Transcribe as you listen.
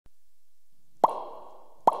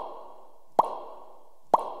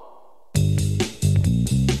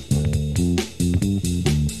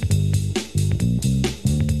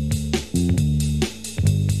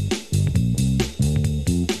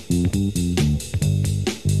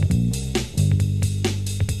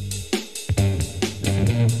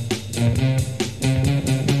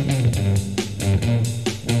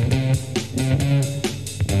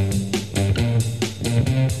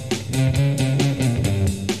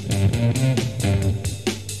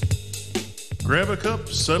Grab a cup,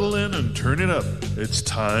 settle in, and turn it up. It's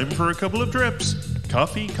time for a couple of drips.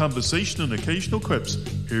 Coffee, conversation, and occasional quips.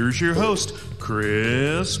 Here's your host,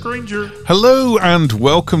 Chris Granger. Hello, and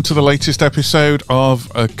welcome to the latest episode of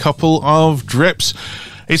A Couple of Drips.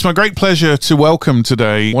 It's my great pleasure to welcome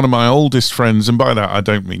today one of my oldest friends, and by that I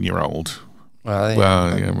don't mean you're old. But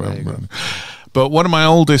one of my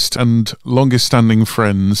oldest and longest standing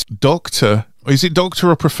friends, is it Doctor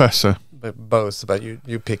or Professor? Both, but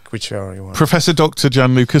you pick whichever you want. Professor Dr.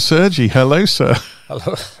 Gianluca Sergi. Hello, sir.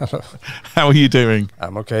 Hello. How are you doing?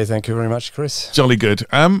 I'm okay, thank you very much, Chris. Jolly good.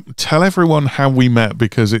 Tell everyone how we met,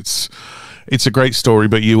 because it's a great story,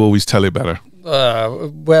 but you always tell it better.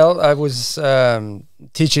 Well, I was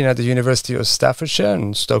teaching at the University of Staffordshire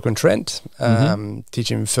in Stoke-on-Trent,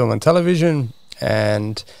 teaching film and television,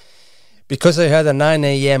 and because I had a 9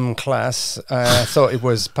 a.m. class, I thought it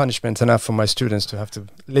was punishment enough for my students to have to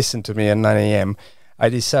listen to me at 9 a.m. I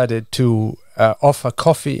decided to offer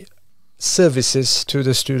coffee services to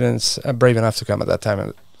the students brave enough to come at that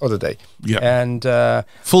time of the day. Yeah. And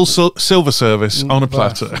full silver service on a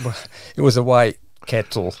platter. It was a white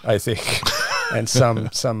kettle, I think, and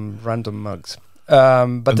some random mugs.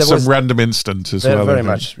 But there some was random instant as well. Very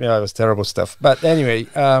much. Yeah, it was terrible stuff. But anyway,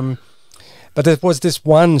 but there was this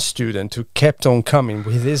one student who kept on coming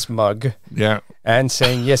with his mug, and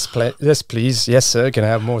saying, "Yes, please, yes, sir. Can I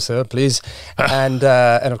have more, sir, please?" And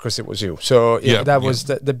of course, it was you. So that was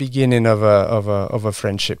the beginning of a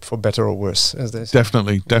friendship, for better or worse, as they say.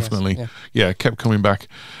 Definitely. Yeah, kept coming back.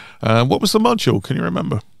 What was the module? Can you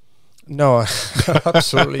remember? No, I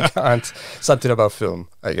absolutely can't. Something about film,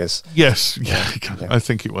 I guess. Yes, I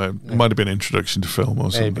think it might have been Introduction to Film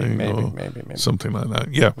or something. Maybe. Something like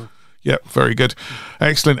that. Yeah. Yeah, very good.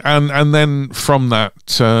 Excellent. And then from that,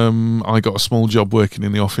 I got a small job working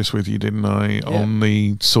in the office with you, didn't I? Yeah. On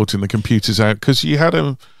the sorting the computers out, because you had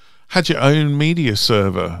your own media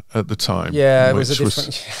server at the time. Yeah, it was a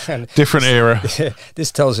different era.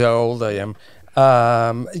 This tells you how old I am.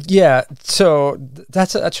 So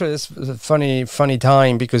that's actually a funny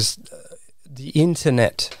time, because the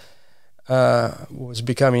internet was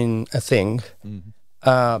becoming a thing,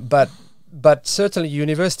 but certainly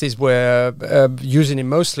universities were using it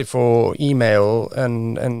mostly for email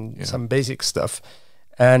and some basic stuff.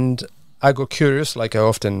 And I got curious, like I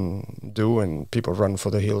often do, and people run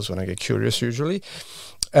for the hills when I get curious usually.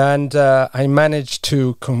 And I managed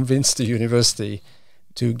to convince the university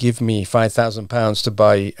to give me £5,000 to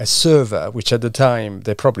buy a server, which at the time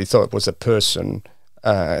they probably thought was a person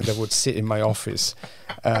that would sit in my office.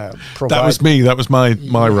 That was me. That was my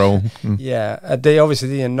role. Yeah, they obviously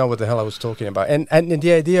didn't know what the hell I was talking about, and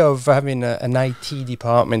the idea of having an IT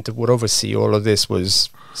department that would oversee all of this was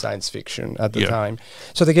science fiction at the time.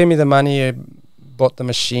 So they gave me the money, I bought the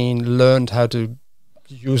machine, learned how to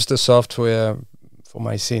use the software for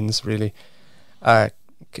my sins, really.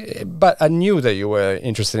 But I knew that you were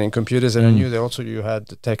interested in computers, and I knew that also you had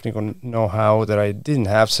the technical know-how that I didn't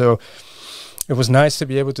have. So it was nice to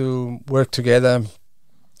be able to work together,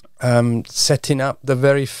 setting up the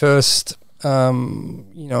very first,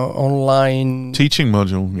 online teaching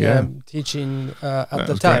module. Teaching at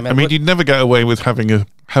the time. I mean, you'd never get away with having a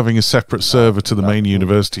separate server to the main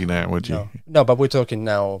university now, would you? No, but we're talking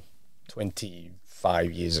now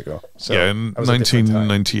 25 years ago. So in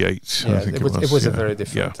 1998. Yeah, I think it was a very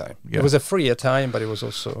different time. Yeah. It was a freer time, but it was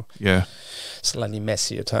also slightly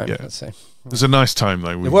messier time, let's say. It was a nice time, though.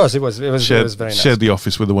 It was very nice. Shared the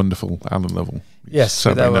office with the wonderful Alan Lovell. Yes.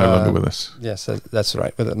 Sadly no longer with us. Yes, that's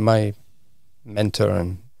right. With my mentor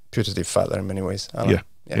and putative father in many ways, Alan.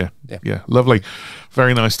 Yeah. Lovely.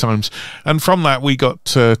 Very nice times. And from that, we got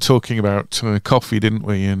talking about coffee, didn't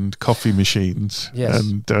we? And coffee machines. Yes.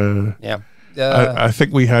 And I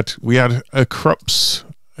think we had a Krups,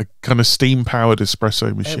 a kind of steam-powered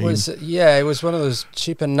espresso machine. It was one of those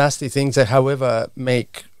cheap and nasty things that, however,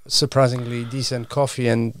 make surprisingly decent coffee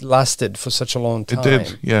and lasted for such a long time. It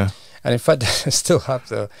did, yeah. And in fact, I still have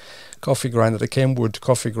the coffee grinder, the Kenwood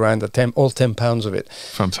coffee grinder, all 10 pounds of it.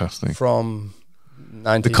 Fantastic. From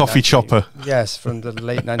 1990. The coffee chopper. Yes, from the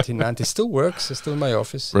late 1990s. Still works. It's still in my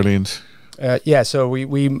office. Brilliant. So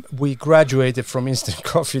we graduated from instant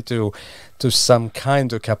coffee to some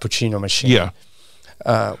kind of cappuccino machine. Yeah.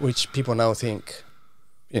 Which people now think,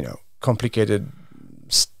 complicated.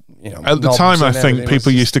 At the time, I think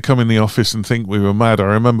people used to come in the office and think we were mad. I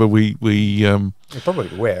remember we probably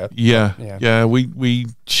were. Yeah. We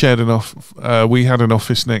shared we had an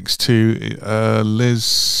office next to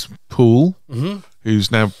Liz Poole,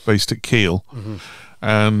 who's now based at Keele.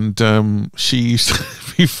 and she used to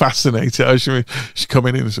be fascinated. She'd come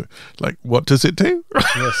in and say, like, what does it do?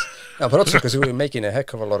 Yes. No, but also because we were making a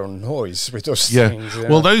heck of a lot of noise with those things. Yeah.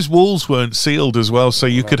 Well, those walls weren't sealed as well, so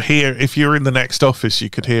you could hear, if you were in the next office, you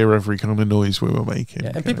could hear every kind of noise we were making.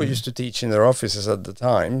 Yeah, and people used to teach in their offices at the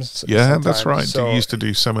time. That's right. So they used to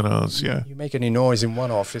do seminars, You make any noise in one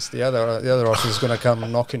office, the other office is going to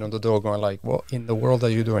come knocking on the door going like, what in the world are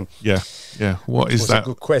you doing? Yeah. What is that? A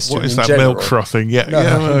good question. What is that milk frothing?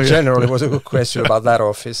 Yeah. In general, it was a good question about that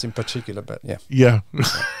office in particular, but yeah. Yeah.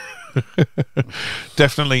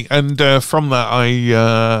 Definitely. And from that,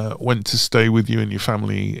 I went to stay with you and your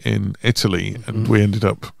family in Italy, and we ended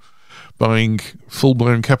up buying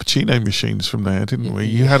full-blown cappuccino machines from there, didn't we?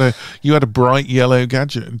 You had a bright yellow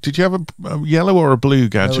Gadget. Did you have a yellow or a blue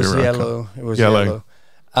Gadget? It was yellow.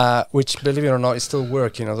 Which, believe it or not, is still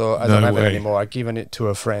working, although I don't have it anymore. I've given it to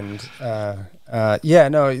a friend. It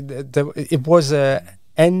was a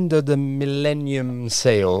end of the millennium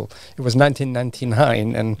sale. It was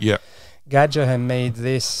 1999, and Gadget had made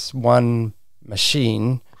this one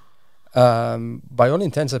machine, by all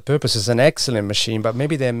intents and purposes, an excellent machine, but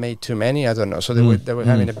maybe they made too many. I don't know. So they were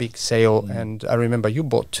having a big sale, and I remember you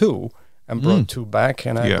bought two and brought two back,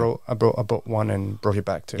 and I bought one and brought it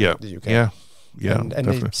back to the UK. And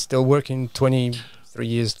it's still working 23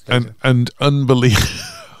 years later. And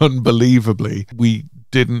unbelievably, we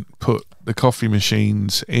didn't put the coffee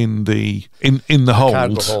machines in the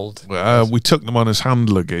hold. We took them on as hand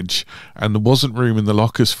luggage, and there wasn't room in the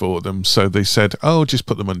lockers for them, so they said, "Oh, just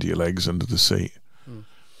put them under your legs under the seat."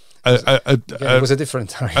 It was a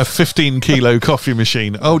different time. A 15-kilo coffee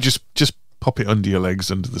machine. Oh, just pop it under your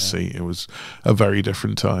legs under the seat. It was a very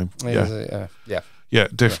different time. Yeah,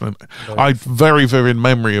 different. I have very vivid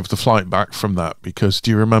memory of the flight back from that, because do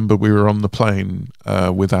you remember we were on the plane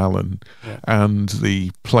with Alan, and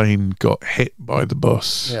the plane got hit by the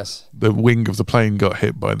bus. Yes. The wing of the plane got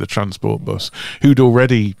hit by the transport bus, who'd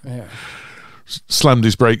already slammed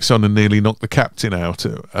his brakes on and nearly knocked the captain out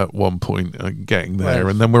at one point getting there.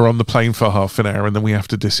 And then we're on the plane for half an hour, and then we have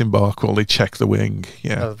to disembark while they check the wing.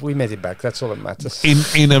 We made it back. That's all that matters.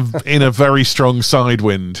 In a very strong side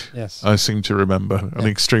wind. Yes, I seem to remember an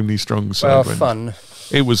extremely strong side wind. Fun.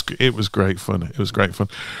 It was great fun. It was great fun.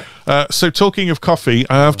 So talking of coffee,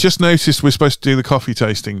 I've just noticed we're supposed to do the coffee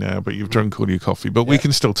tasting now, but you've drunk all your coffee. But we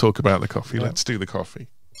can still talk about the coffee. Let's do the coffee.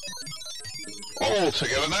 All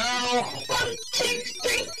together now. 1, 2,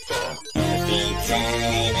 3, 4. Coffee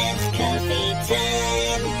time, it's coffee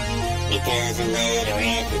time. It doesn't matter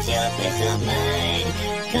if it's your place or mine.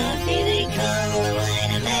 Coffee they call the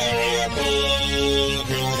wine of Arabic.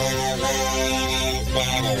 Through the line, it's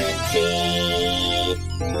better than tea.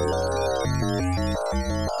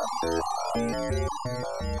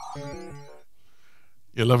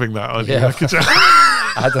 You're loving that, aren't you?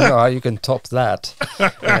 I don't know how you can top that.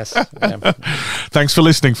 Yes. Thanks for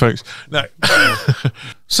listening, folks. No.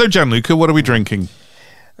 So, Gianluca, what are we drinking?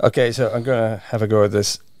 Okay, so I'm going to have a go at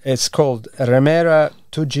this. It's called Remera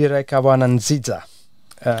Tujire Kawananziza.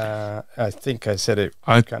 I think I said it.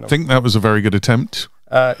 I think that was a very good attempt.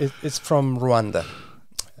 It's from Rwanda.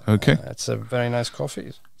 Okay. It's a very nice coffee.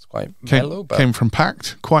 It's quite mellow. Came from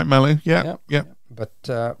Pact. Quite mellow. Yeah. But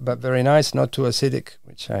very nice, not too acidic,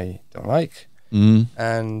 which I don't like.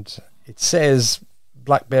 And it says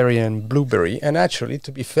blackberry and blueberry, and actually, to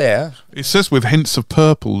be fair, it says with hints of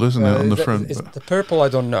purple, doesn't it, on the front? The purple I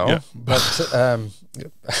don't know, but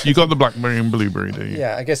you got the blackberry and blueberry, do you?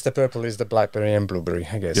 Yeah, I guess the purple is the blackberry and blueberry,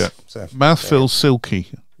 I guess. Yeah. So, mouthfeel silky.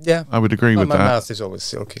 Yeah, I would agree with that. My mouth is always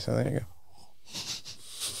silky, so there you go.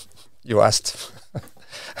 You asked.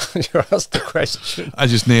 You asked the question. I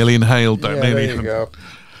just nearly inhaled that. There you go.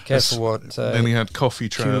 Careful what nearly had coffee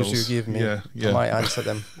trails you give me. Yeah. I might answer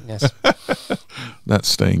them. Yes. That's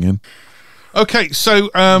staying in. Okay, so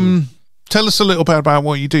tell us a little bit about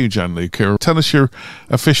what you do, Gianluca. Tell us your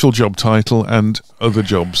official job title and other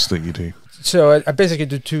jobs that you do. So I basically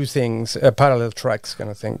do two things, parallel tracks kind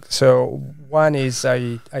of thing. So one is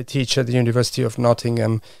I teach at the University of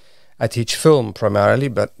Nottingham. I teach film primarily,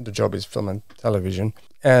 but the job is film and television.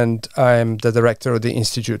 And I'm the director of the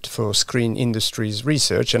Institute for Screen Industries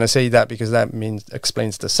Research. And I say that because that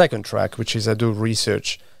explains the second track, which is I do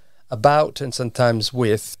research about and sometimes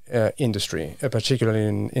with industry,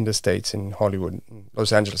 particularly in the States, in Hollywood, in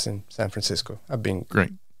Los Angeles, in San Francisco. I've been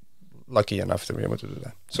lucky enough to be able to do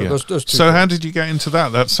that. So those two. So how did you get into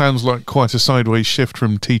that? That sounds like quite a sideways shift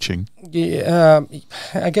from teaching. Yeah,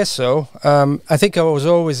 I guess so. I think I was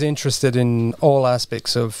always interested in all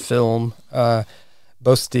aspects of film,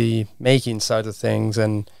 both the making side of things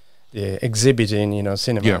and the exhibiting,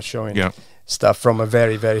 cinema, showing stuff from a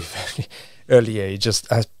very, very, very early age,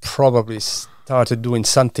 I probably started doing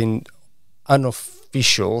something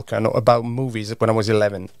unofficial kind of about movies when I was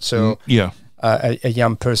 11. So a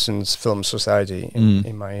young person's film society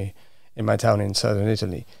in my town in southern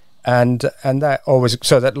Italy, and that always,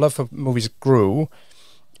 so that love for movies grew,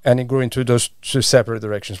 and it grew into those two separate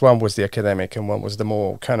directions. One was the academic, and one was the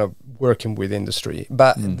more kind of working with industry.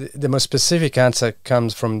 But the most specific answer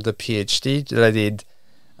comes from the PhD that I did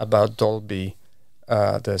about Dolby,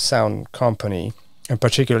 the sound company, and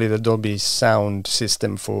particularly the Dolby sound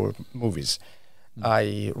system for movies.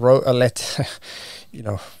 I wrote a letter,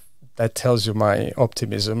 that tells you my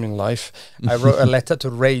optimism in life. I wrote a letter to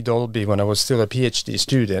Ray Dolby when I was still a PhD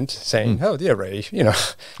student saying, oh, dear Ray,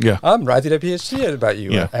 I'm writing a PhD about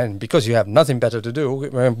you. Yeah. And because you have nothing better to do,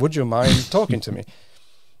 would you mind talking to me?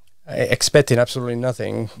 Expecting absolutely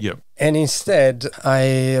nothing. Yep. And instead,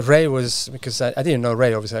 Ray was, because I didn't know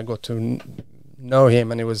Ray, obviously I got to know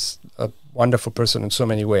him, and he was a wonderful person in so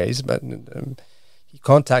many ways, but he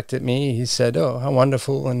contacted me. He said, oh, how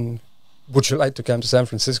wonderful, and would you like to come to San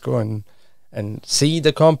Francisco and see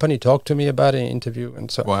the company, talk to me about an interview, and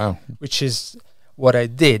so Wow. which is what I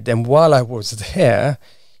did. And while I was there,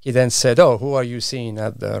 he then said, oh, who are you seeing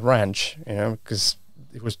at the ranch? Because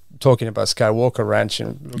he was talking about Skywalker Ranch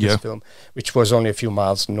in Lucasfilm, which was only a few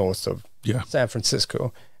miles north of San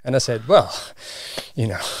Francisco. And I said, well,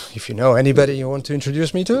 if you know anybody you want to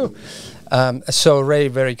introduce me to. So Ray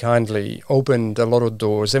very kindly opened a lot of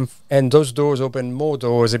doors, and those doors opened more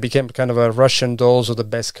doors. It became kind of a Russian dolls of the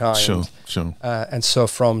best kind. Sure. And so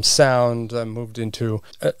from sound, I moved into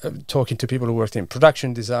talking to people who worked in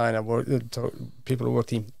production design. I worked people who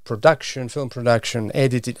worked in production, film production,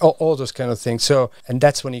 editing, all those kind of things. So, and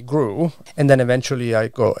that's when it grew. And then eventually I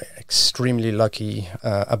got extremely lucky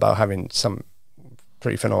about having some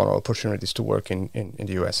pretty phenomenal opportunities to work in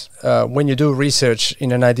the US. When you do research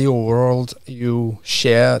in an ideal world, you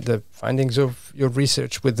share the findings of your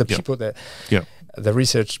research with the people that the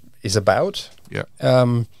research is about,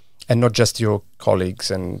 and not just your colleagues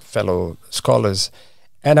and fellow scholars.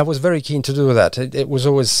 And I was very keen to do that. It was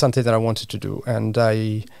always something that I wanted to do, and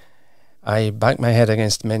I banged my head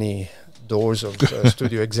against many doors of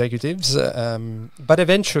studio executives, but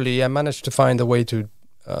eventually I managed to find a way to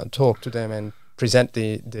talk to them and present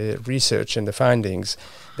the research and the findings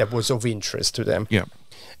that was of interest to them.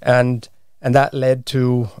 And that led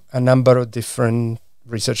to a number of different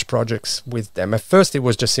research projects with them. At first, it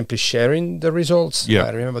was just simply sharing the results. I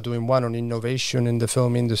remember doing one on innovation in the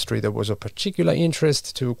film industry that was of particular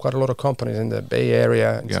interest to quite a lot of companies in the Bay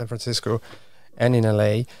Area, in San Francisco, and in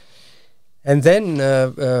LA. And then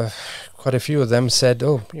quite a few of them said,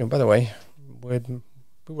 oh, by the way, we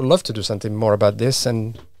would love to do something more about this.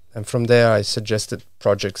 And from there, I suggested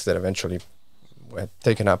projects that eventually were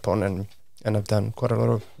taken up on, and I've done quite a lot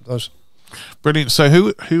of those. Brilliant. So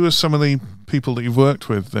who are some of the people that you've worked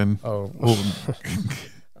with then? Oh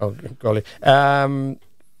golly.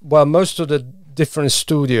 Well, most of the different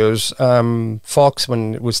studios, Fox,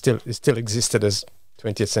 when it still existed as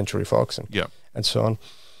 20th Century Fox, and so on.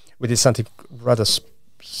 We did something rather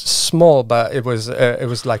small, but it was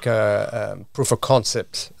like a proof of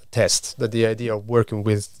concept test that the idea of working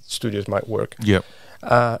with studios might work.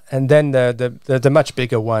 And then the much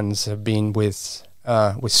bigger ones have been with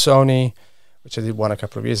Sony, which I did one a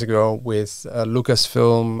couple of years ago, with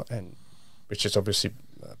Lucasfilm, and which is obviously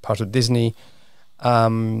part of Disney.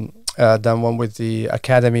 Done one with the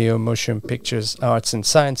Academy of Motion Pictures Arts and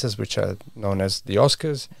Sciences, which are known as the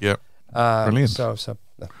Oscars. Brilliant. So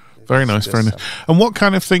very nice, very nice. And what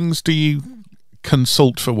kind of things do you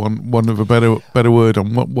consult, for one of a better word,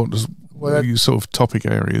 on what are your sort of topic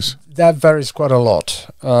areas? That varies quite a lot.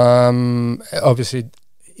 Obviously,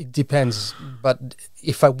 it depends. But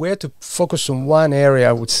if I were to focus on one area,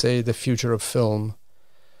 I would say the future of film.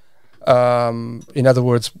 In other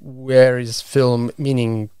words, where is film,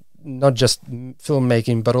 meaning not just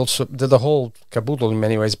filmmaking, but also the whole caboodle in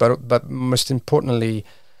many ways, but most importantly,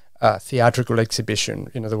 theatrical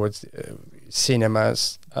exhibition. In other words,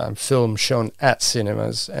 cinemas, film shown at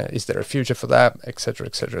cinemas. Is there a future for that, etc.,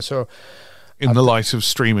 etc.? So, in the light of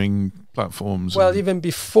streaming platforms. Well, even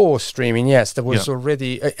before streaming, yes, there was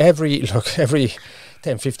already every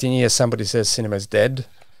 10, 15 years somebody says cinema is dead.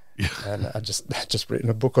 And I just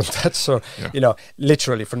written a book on that. So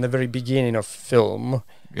literally from the very beginning of film,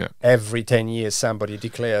 every 10 years somebody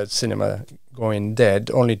declared cinema going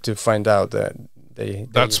dead, only to find out that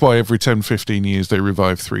that's why every 10, 15 years they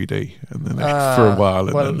revive 3D, and then for a while.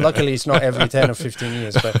 And well, luckily it's not every 10 or 15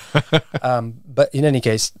 years, but in any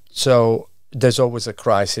case, so there's always a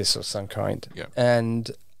crisis of some kind.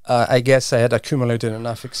 And I guess I had accumulated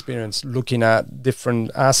enough experience looking at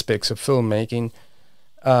different aspects of filmmaking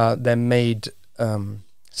that made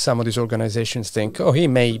some of these organizations think, oh, he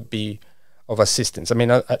may be of assistance. I mean,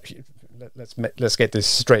 let's get this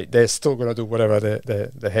straight. They're still going to do whatever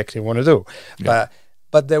the heck they want to do. Yeah.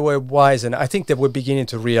 But they were wise, and I think they were beginning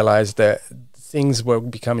to realize that things were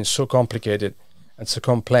becoming so complicated and so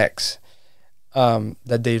complex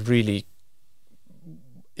that they really,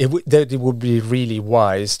 it would be really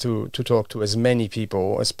wise to talk to as many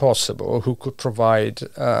people as possible who could provide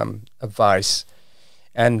advice.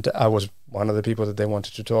 And I was one of the people that they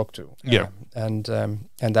wanted to talk to. Yeah. And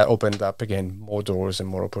that opened up, again, more doors and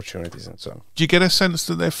more opportunities and so on. Do you get a sense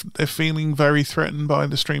that they're feeling very threatened by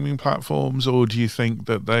the streaming platforms, or do you think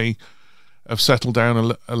that they have settled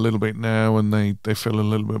down a little bit now and they feel a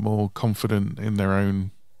little bit more confident in their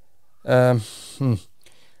own?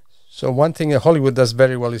 So one thing that Hollywood does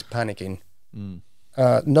very well is panicking.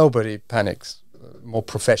 Nobody panics more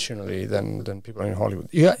professionally than people in Hollywood.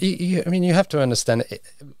 I mean, you have to understand,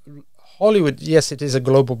 Hollywood, yes, it is a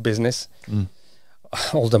global business.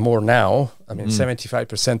 All the more now. I mean,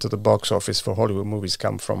 75% of the box office for Hollywood movies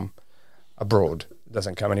come from abroad. It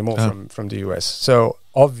doesn't come anymore from the US. So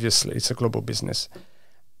obviously it's a global business.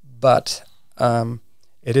 But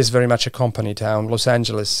it is very much a company town. Los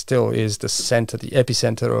Angeles still is the center, the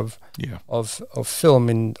epicenter of film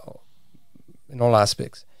in all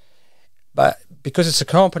aspects. But because it's a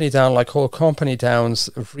company town, like all company towns,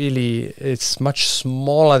 really, it's much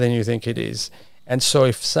smaller than you think it is. And so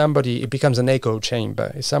if somebody, it becomes an echo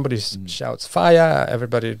chamber. If somebody shouts fire,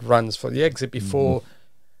 everybody runs for the exit before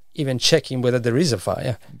even checking whether there is a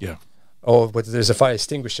fire. Yeah. Or whether there's a fire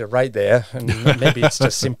extinguisher right there. And maybe it's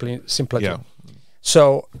just simpler. Yeah.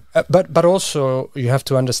 So, but also you have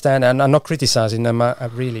to understand, and I'm not criticizing them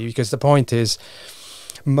really, because the point is,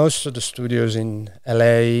 most of the studios in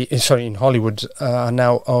in Hollywood are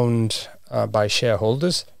now owned by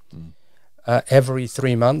shareholders. Every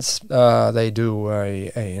 3 months, they do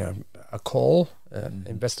a call,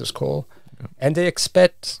 investors call, and they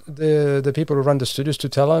expect the people who run the studios to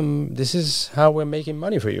tell them, this is how we're making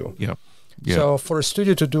money for you. Yeah. So for a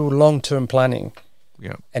studio to do long-term planning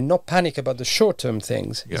and not panic about the short-term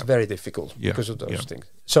things is very difficult because of those things.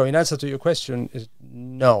 So in answer to your question,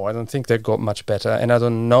 no, I don't think they got much better, and I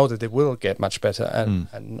don't know that they will get much better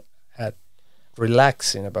at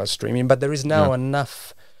relaxing about streaming. But there is now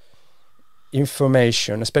enough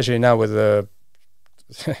information, especially now with the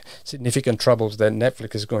significant troubles that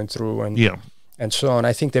Netflix is going through and so on.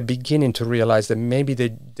 I think they're beginning to realize that maybe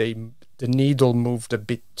the needle moved a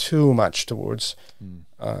bit too much towards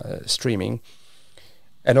streaming.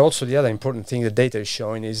 And also the other important thing the data is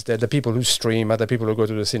showing is that the people who stream are the people who go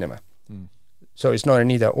to the cinema. So it's not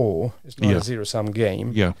an either or. It's not a zero-sum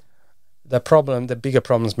game. Yeah. The bigger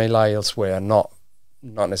problems may lie elsewhere, not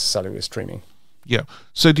necessarily with streaming. Yeah.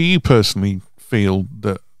 So do you personally feel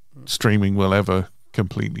that streaming will ever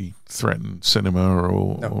completely threaten cinema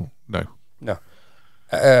or no? No.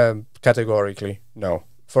 Categorically, no.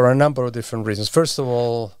 For a number of different reasons. First of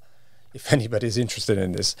all, if anybody's interested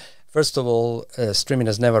in this, first of all, streaming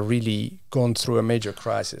has never really gone through a major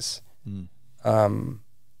crisis.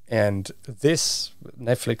 And this,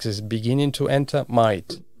 Netflix is beginning to enter,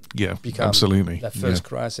 might become absolutely that first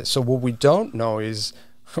crisis. So what we don't know is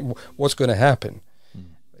what's going to happen.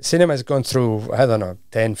 Cinema has gone through, I don't know,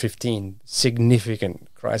 10, 15 significant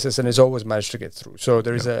crises, and it's always managed to get through. So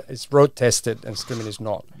there is it's road tested, and streaming is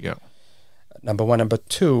not. Yeah. Number one. Number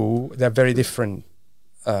two, they're very different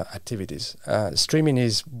activities. Streaming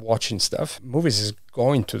is watching stuff. Movies is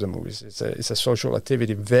going to the movies. It's a social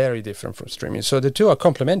activity, very different from streaming. So the two are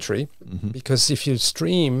complementary, because if you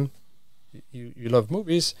stream, you love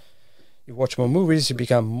movies, you watch more movies, you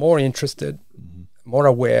become more interested, more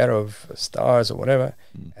aware of stars or whatever.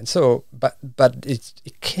 And so, but it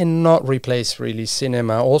cannot replace really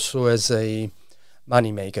cinema also as a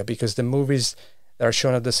money maker, because the movies that are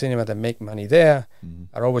shown at the cinema that make money there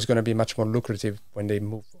are always going to be much more lucrative when they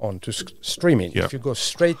move on to streaming. If you go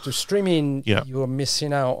straight to streaming, you're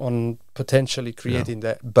missing out on potentially creating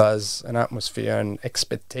that buzz and atmosphere and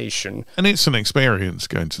expectation. And it's an experience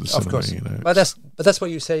going to the cinema. Of course. You know, but that's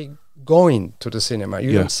what you say, going to the cinema.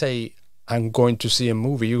 You don't say, I'm going to see a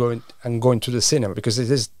movie. I'm going to the cinema, because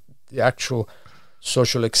it is the actual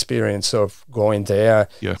social experience of going there,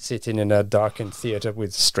 sitting in a darkened theater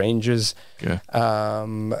with strangers.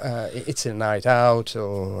 It's a night out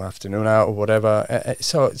or afternoon out or whatever.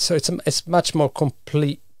 So it's much more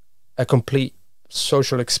a complete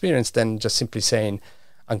social experience than just simply saying,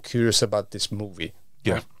 I'm curious about this movie.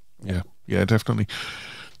 Yeah, definitely.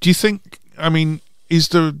 Do you think, I mean, is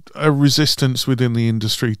there a resistance within the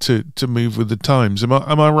industry to move with the times? Am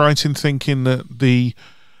I right in thinking that the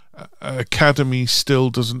Academy still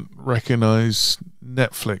doesn't recognise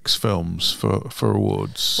Netflix films for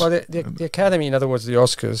awards? Well, the Academy, in other words, the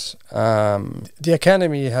Oscars, the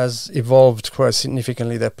Academy has evolved quite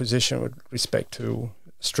significantly their position with respect to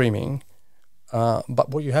streaming. But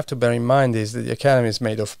what you have to bear in mind is that the Academy is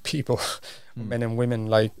made of people, men and women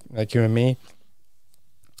like you and me.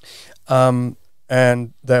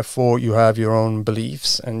 And therefore you have your own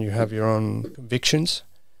beliefs and you have your own convictions.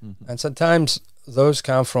 And sometimes those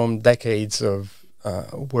come from decades of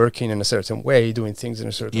working in a certain way, doing things in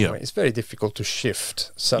a certain way. It's very difficult to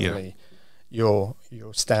shift suddenly your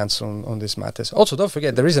stance on these matters. Also, don't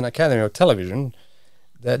forget, there is an Academy of Television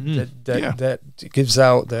that gives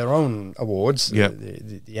out their own awards,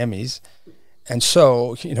 the Emmys. And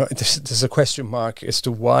so, there's a question mark as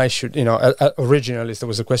to why should, originally there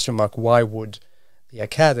was a question mark, why would the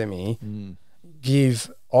Academy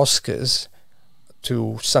give Oscars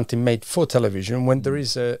to something made for television when there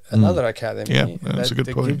is another Academy that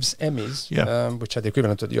gives Emmys, which are the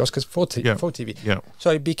equivalent of the Oscars for TV.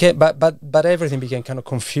 So it became, but everything became kind of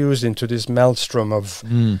confused into this maelstrom of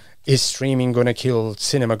is streaming going to kill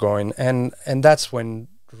cinema going, and that's when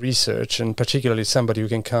research, and particularly somebody who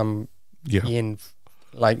can come in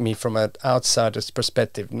like me from an outsider's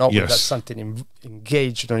perspective, not without something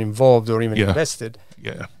engaged or involved or even invested,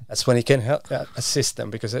 that's when he can help assist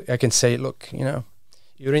them, because I can say, look,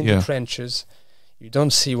 you're in the trenches, you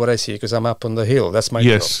don't see what I see because I'm up on the hill, that's my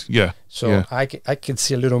job. So I can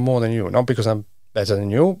see a little more than you, not because I'm better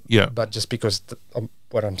than you, but just because of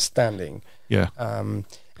where I'm standing.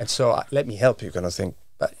 And so let me help you, kind of thing.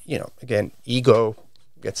 But again, ego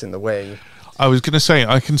gets in the way. I was going to say,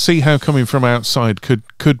 I can see how coming from outside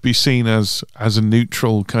could be seen as a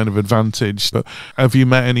neutral kind of advantage. But have you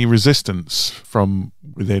met any resistance from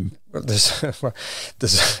within? Well,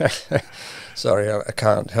 there's sorry, I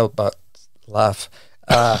can't help but laugh.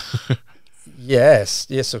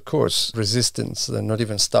 Yes, of course, resistance. Not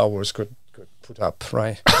even Star Wars could put up,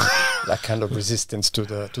 right? That kind of resistance to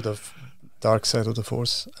the dark side of the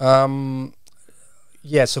Force.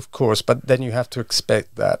 Yes, of course, but then you have to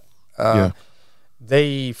expect that.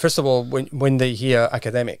 They, first of all, when they hear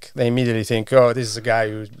academic, they immediately think, oh, this is a guy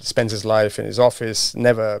who spends his life in his office,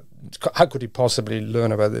 how could he possibly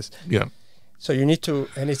learn about this? So you need to,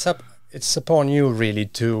 and it's upon you really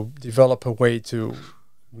to develop a way to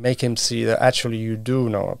make him see that actually you do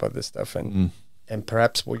know about this stuff, and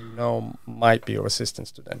perhaps what you know might be of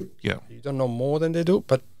assistance to them. You don't know more than they do,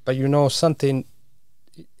 but you know something,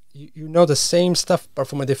 you know the same stuff, but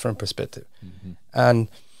from a different perspective.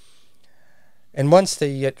 And once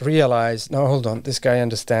they realize, no, hold on, this guy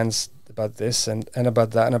understands about this and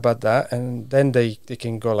about that and about that, and then they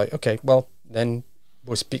can go like, okay, well, then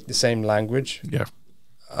we speak the same language. We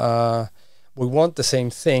want the same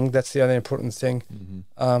thing. That's the other important thing.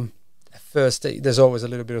 At first, there's always a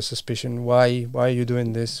little bit of suspicion. Why are you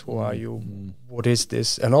doing this? Who are you? What is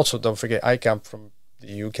this? And also, don't forget, I come from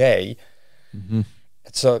the UK.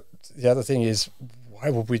 So the other thing is, why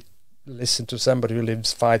would we listen to somebody who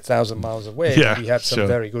lives 5,000 miles away? We have some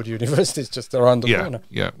very good universities just around the corner.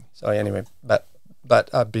 So anyway, but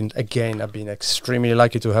I've been extremely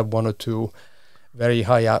lucky to have one or two very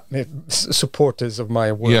high up supporters of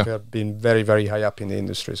my work. Have been very, very high up in the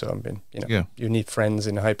industry. So I've been, you need friends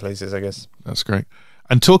in high places, I guess. That's great.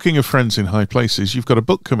 And talking of friends in high places, you've got a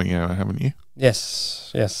book coming out, haven't you?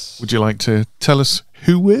 Yes. Would you like to tell us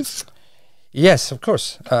who with? Yes, of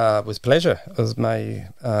course. With pleasure. It was my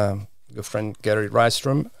good friend Gary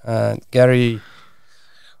Rystrom. Gary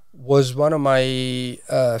was one of my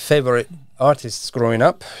favorite artists growing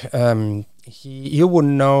up. You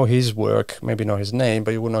wouldn't know his work, maybe not his name,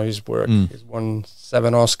 but you would know his work. He's won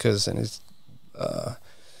 7 Oscars, and his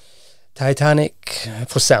Titanic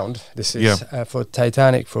for sound. This is for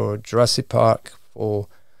Titanic, for Jurassic Park, for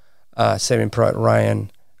Saving Private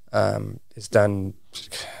Ryan. He's done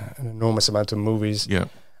an enormous amount of movies.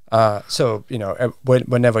 So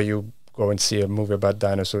whenever you go and see a movie about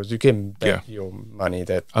dinosaurs, you can bet your money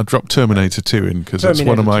that I'll drop Terminator 2 in, because it's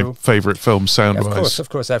one of my favourite films sound-wise. Of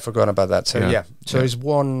course, I forgot about that. So so he's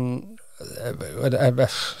won an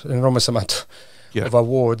enormous amount of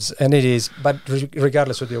awards, and it is. But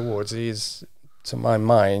regardless of the awards, he is, to my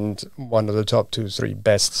mind, one of the top 2-3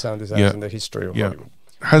 best sound designers in the history of Hollywood.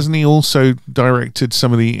 Hasn't he also directed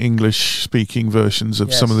some of the English-speaking versions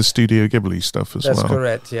of some of the Studio Ghibli stuff as well? That's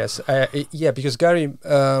correct, yes. Because Gary,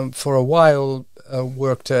 for a while,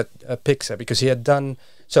 worked at Pixar, because he had done...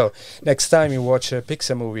 So, next time you watch a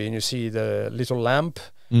Pixar movie and you see the little lamp,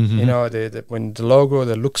 You know, when the logo,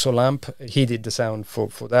 the Luxo lamp, he did the sound for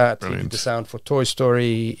that. Brilliant. He did the sound for Toy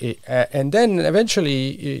Story, and then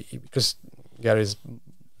eventually, because Gary's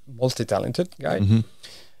multi-talented guy,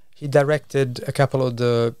 he directed a couple of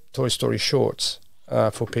the Toy Story shorts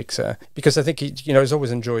for Pixar, because I think he's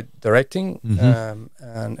always enjoyed directing, and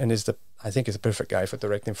I think he's a perfect guy for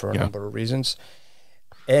directing for a number of reasons.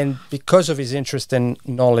 And because of his interest and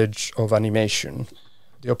knowledge of animation,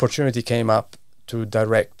 the opportunity came up to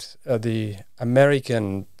direct the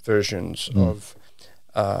American versions of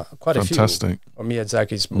quite a few of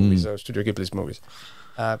Miyazaki's movies or Studio Ghibli's movies.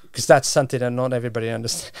 Because that's something that not everybody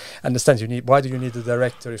understands. Why do you need a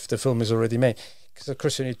director if the film is already made? Because of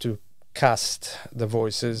course you need to cast the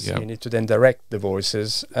voices, you need to then direct the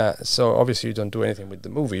voices. So obviously you don't do anything with the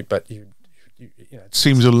movie, but it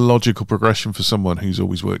seems a logical progression for someone who's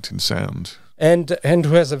always worked in sound and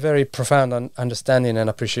who has a very profound understanding and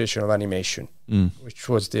appreciation of animation, which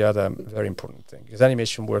was the other very important thing. Because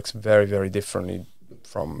animation works very, very differently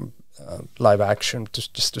from live action.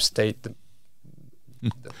 Just to state the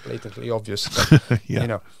blatantly obvious stuff,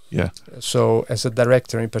 So as a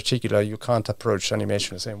director in particular, you can't approach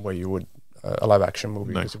animation the same way you would a live action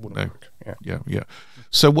movie, because it wouldn't work.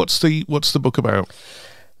 So what's the book about?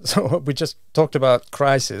 So we just talked about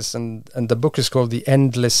Crisis, and the book is called The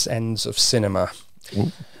Endless Ends of Cinema.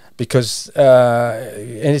 Ooh. Because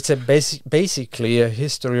and it's basically a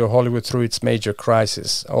history of Hollywood through its major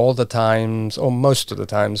crisis, all the times, or most of the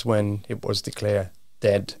times, when it was declared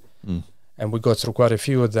dead. And we go through quite a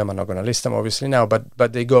few of them. I'm not going to list them obviously now,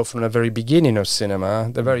 but they go from the very beginning of cinema.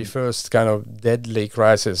 The very first kind of deadly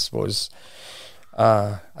crisis was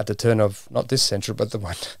at the turn of not this century, but the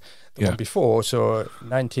one before. So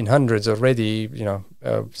 1900s already.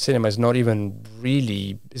 Cinema is not even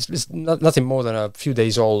really. It's nothing more than a few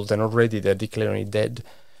days old, and already they're declaring it dead.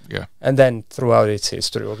 Yeah. And then throughout its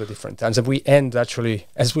history, all the different times. And we end actually,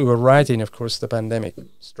 as we were writing, of course, the pandemic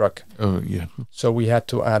struck. Oh yeah. So we had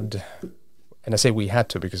to add. And I say we had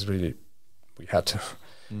to because really we had to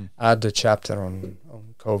add a chapter on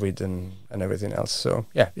COVID and everything else. So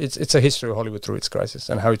yeah, it's a history of Hollywood through its crisis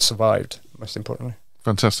and how it survived, most importantly.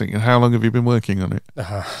 Fantastic. And how long have you been working on it?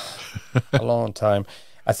 A long time.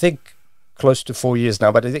 I think close to 4 years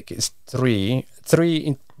now, but I think it's three.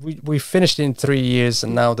 We finished in 3 years,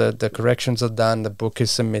 and now the corrections are done, the book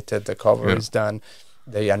is submitted, the cover is done,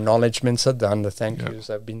 the acknowledgements are done, the thank yous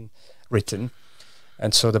have been written.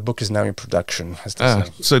 And so the book is now in production, as they say.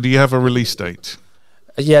 So do you have a release date?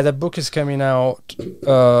 Yeah, the book is coming out,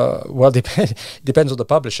 depends on the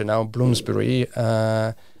publisher now, Bloomsbury,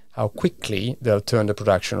 how quickly they'll turn the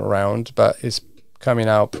production around, but it's coming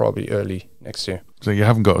out probably early next year. So you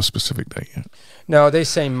haven't got a specific date yet? No, they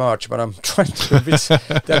say March, but I'm trying to convince,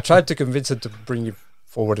 they're trying to convince them to bring it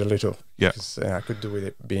forward a little. Yeah. Because I could do with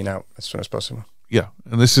it being out as soon as possible. Yeah,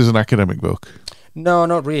 and this is an academic book. No,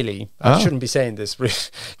 not really. I shouldn't be saying this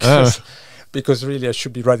because really I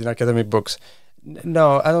should be writing academic books.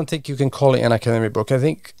 No, I don't think you can call it an academic book. I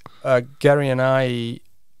think Gary and I,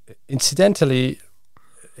 incidentally,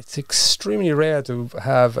 it's extremely rare to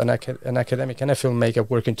have an academic and a filmmaker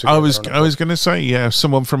working together. I was going to say,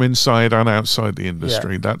 someone from inside and outside the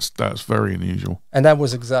industry. Yeah. That's very unusual. And that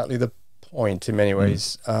was exactly the point in many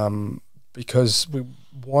ways, because we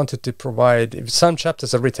wanted to provide. If some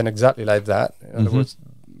chapters are written exactly like that, in other words,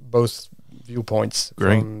 both viewpoints.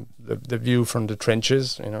 Great. From the view from the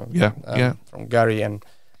trenches, from Gary, and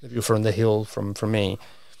the view from the hill from me.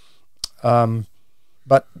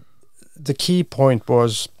 But the key point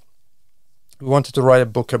was we wanted to write a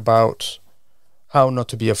book about how not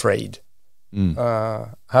to be afraid,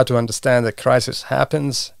 how to understand that crisis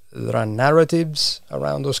happens. There are narratives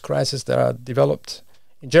around those crises that are developed.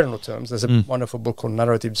 In general terms, there's a wonderful book called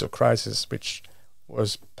Narratives of Crisis, which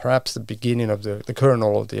was perhaps the beginning of the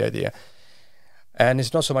kernel of the idea. And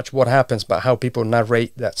it's not so much what happens, but how people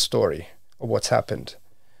narrate that story of what's happened.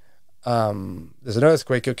 There's an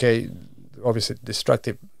earthquake, obviously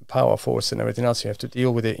destructive power force and everything else, you have to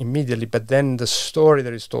deal with it immediately, but then the story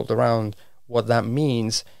that is told around what that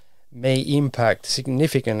means may impact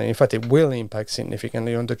significantly, in fact it will impact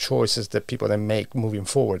significantly on the choices that people then make moving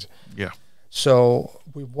forward. Yeah. So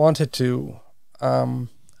we wanted to,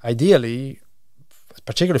 ideally,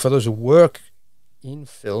 particularly for those who work in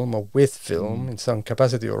film or with film in some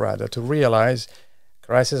capacity or rather, to realize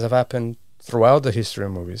crises have happened throughout the history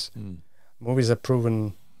of movies. Movies have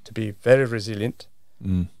proven to be very resilient.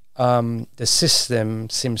 The system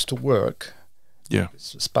seems to work. Yeah, it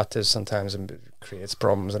sputters sometimes and creates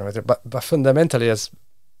problems and everything. But fundamentally, as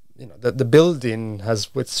you know, the building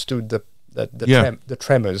has withstood the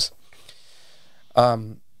tremors.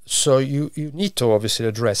 So you need to obviously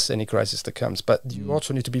address any crisis that comes, but you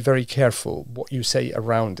also need to be very careful what you say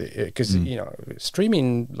around it, because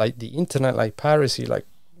streaming, like the internet, like piracy, like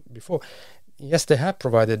before, yes, they have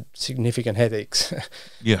provided significant headaches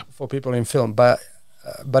for people in film, but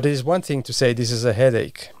it is one thing to say this is a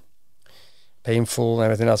headache, painful and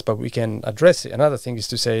everything else, but we can address it. Another thing is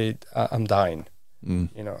to say I'm dying, and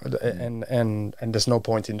there's no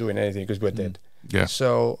point in doing anything because we're dead. Yeah.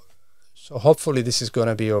 So hopefully this is going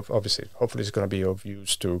to be hopefully it's going to be of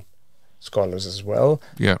use to scholars as well.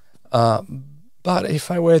 Yeah. But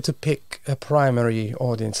if I were to pick a primary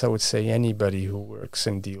audience, I would say anybody who works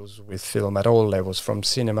and deals with film at all levels, from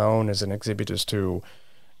cinema owners and exhibitors to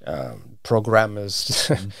programmers,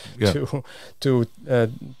 to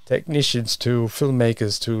technicians, to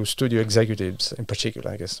filmmakers, to studio executives in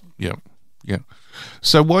particular, I guess. Yeah. Yeah.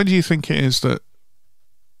 So why do you think it is that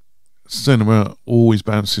cinema always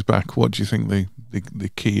bounces back? What do you think the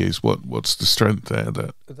key is? What's the strength there?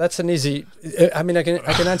 That's an easy. I mean, I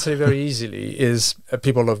can answer it very easily. Is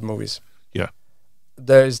people love movies. Yeah.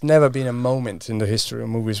 There's never been a moment in the history of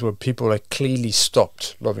movies where people have clearly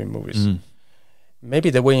stopped loving movies. Maybe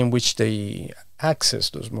the way in which they access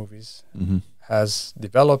those movies has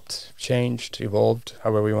developed, changed, evolved,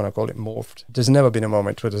 however you want to call it, morphed. There's never been a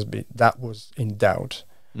moment where that was in doubt.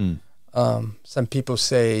 Some people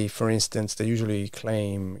say, for instance, they usually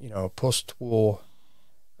claim, post-war,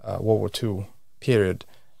 World War II period,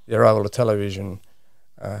 the arrival of television,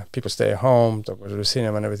 people stay at home, don't go to the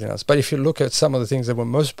cinema and everything else. But if you look at some of the things that were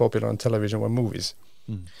most popular on television were movies.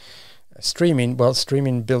 Streaming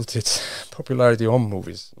built its popularity on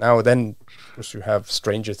movies. Now then, of course, you have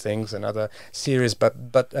Stranger Things and other series,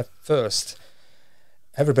 but at first,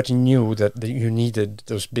 everybody knew that you needed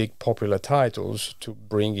those big popular titles to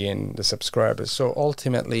bring in the subscribers. So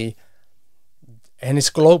ultimately, and it's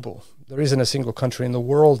global. There isn't a single country in the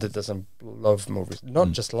world that doesn't love movies.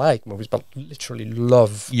 Not just like movies, but literally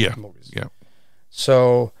love movies. Yeah.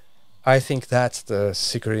 So I think that's the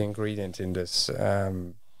secret ingredient in this.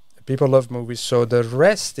 People love movies. So the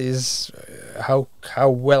rest is how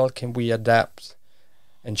well can we adapt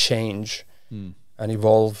and change and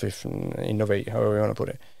evolve, innovate, however you want to put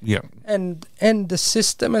it. Yeah. And the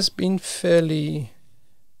system has been fairly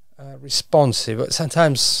responsive,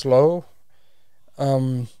 sometimes slow,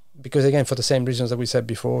 because again, for the same reasons that we said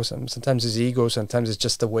before, sometimes it's ego, sometimes it's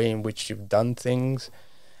just the way in which you've done things.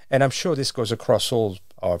 And I'm sure this goes across all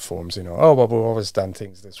art forms, we've always done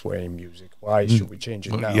things this way in music. Why should we change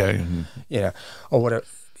it now? Or whatever.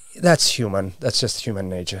 That's human. That's just human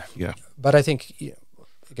nature. Yeah. But I think,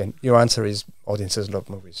 again, your answer is audiences love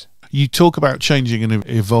movies. You talk about changing and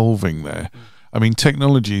evolving there. I mean,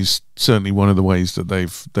 technology is certainly one of the ways that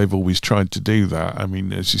they've always tried to do that. I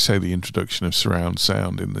mean, as you say, the introduction of surround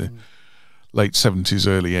sound in the late 70s,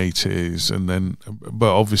 early 80s, and then,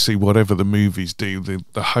 but obviously whatever the movies do,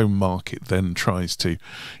 the home market then tries to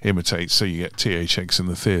imitate. So you get THX in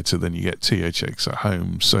the theatre, then you get THX at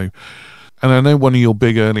home. So, and I know one of your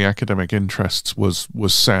big early academic interests was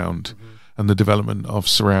sound and the development of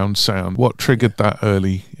surround sound. What triggered that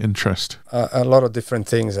early interest? A lot of different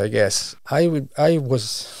things, I guess. I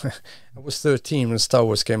was I was 13 when Star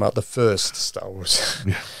Wars came out, the first Star Wars.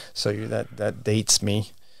 Yeah. So that dates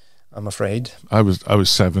me, I'm afraid. I was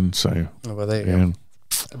 7, so. Oh, well, there you go.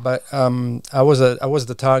 But I was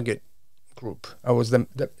the target group. I was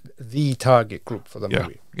the target group for the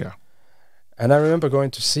movie. Yeah. And I remember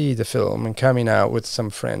going to see the film and coming out with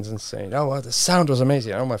some friends and saying, "Oh, well, the sound was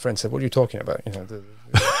amazing." And all my friends said, "What are you talking about?" They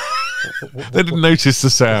didn't notice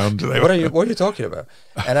the sound. What are you talking about?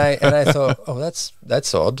 And I thought, "Oh,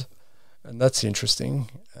 that's odd, and that's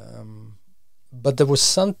interesting." But there was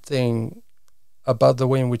something about the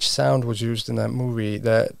way in which sound was used in that movie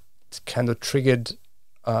that kind of triggered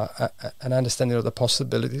an understanding of the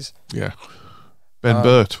possibilities. Yeah, Ben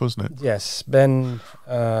Burt, wasn't it? Yes, Ben.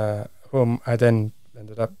 Whom I then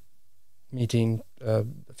ended up meeting a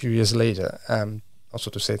few years later,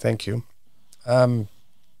 also to say thank you. Ben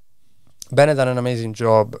had done an amazing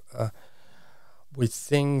job with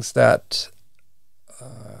things that,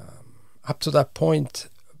 up to that point,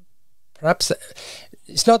 perhaps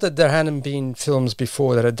it's not that there hadn't been films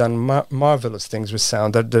before that had done marvelous things with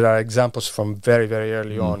sound. There are examples from very, very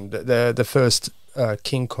early on. The first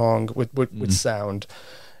King Kong with sound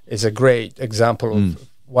is a great example of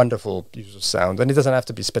wonderful use of sound, and it doesn't have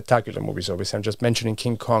to be spectacular movies. Obviously, I'm just mentioning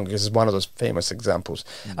King Kong. This is one of those famous examples.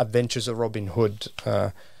 Adventures of Robin Hood,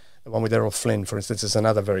 the one with Errol Flynn, for instance, is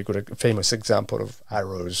another very good, famous example of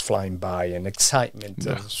arrows flying by and excitement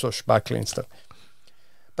of swashbuckling and stuff.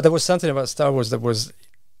 But there was something about Star Wars that was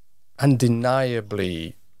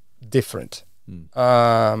undeniably different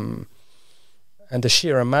and the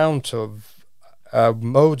sheer amount of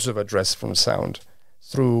modes of address from sound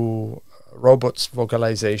through robots'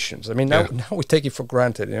 vocalizations. I mean, now we take it for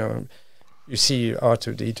granted. You know, you see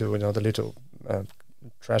R2D2, you know, the little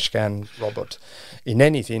trash can robot in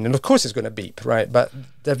anything, and of course it's going to beep, right? But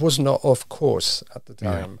that was not of course at the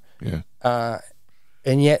time.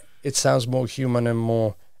 And yet it sounds more human and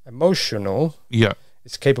more emotional.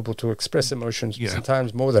 It's capable to express emotions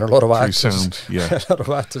sometimes more than a lot of actors. Sound, a lot of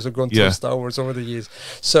actors have gone through Star Wars over the years.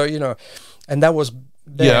 So, you know, and that was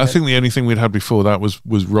I think the only thing we'd had before that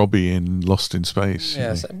was Robbie in Lost in Space.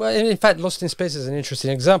 Yes, but in fact, Lost in Space is an interesting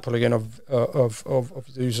example again of the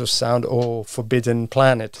use of sound, or Forbidden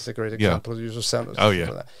Planet is a great example of the use of sound.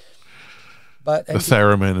 But the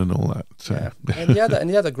theremin and all that. So. And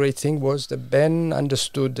the other great thing was that Ben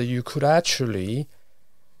understood that you could actually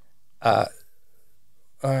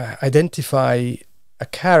identify a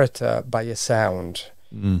character by a sound,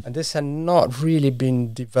 and this had not really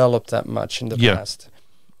been developed that much in the past.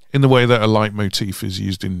 In the way that a leitmotif is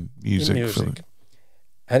used in music.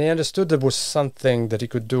 And he understood there was something that he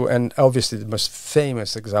could do, and obviously the most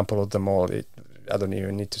famous example of them all, I don't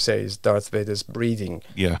even need to say, is Darth Vader's breathing.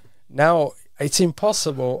 Now, it's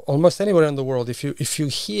impossible, almost anywhere in the world, if you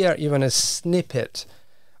hear even a snippet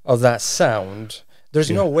of that sound,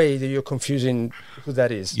 there's no way that you're confusing who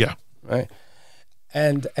that is. Right?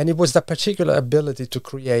 And it was that particular ability to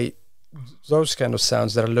create those kind of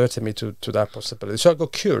sounds that alerted me to that possibility. So I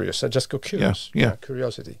got curious. I just got curious.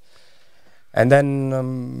 Curiosity. And then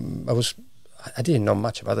I didn't know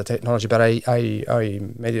much about the technology, but I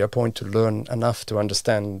made it a point to learn enough to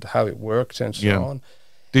understand how it worked and so on.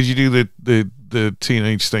 Did you do the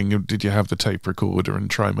teenage thing? Did you have the tape recorder and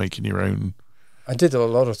try making your own? I did a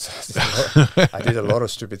lot of I did a lot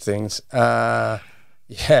of stupid things. I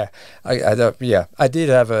did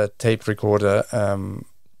have a tape recorder.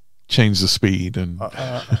 Change the speed and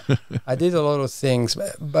I did a lot of things,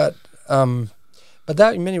 but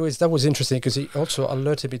that in many ways that was interesting because it also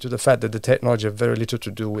alerted me to the fact that the technology had very little to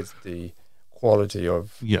do with the quality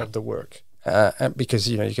of the work, and because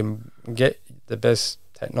you can get the best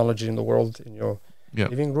technology in the world in your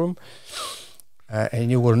living room, and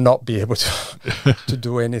you will not be able to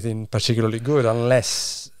do anything particularly good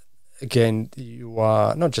unless, again, you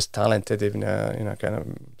are not just talented in a kind of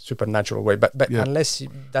supernatural way, but unless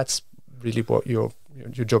that's really what your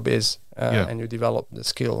job is, and you develop the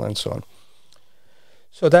skill and so on.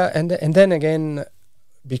 So that and then again,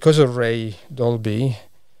 because of Ray Dolby,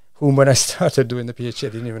 whom when I started doing the PhD I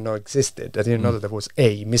didn't even know existed. I didn't know that there was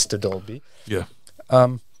a Mr. Dolby.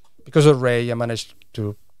 Because of Ray, I managed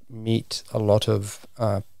to meet a lot of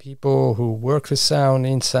people who work with sound,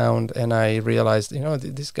 in sound, and I realized,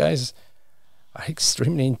 these guys are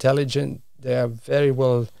extremely intelligent. They are very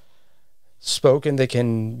well spoken. They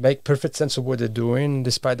can make perfect sense of what they're doing,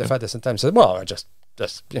 despite the fact that sometimes, well, I just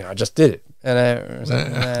did it, and I was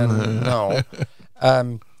like, no.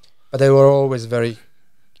 But they were always very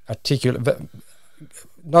articulate. But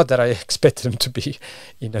not that I expected them to be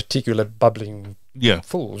inarticulate, bubbling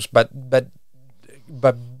fools, but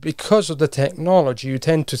because of the technology, you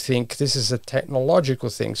tend to think this is a technological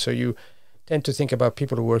thing. So you tend to think about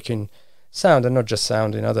people who work in sound, and not just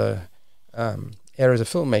sound, in other areas of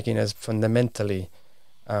filmmaking, as fundamentally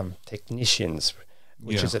technicians,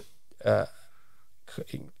 which is a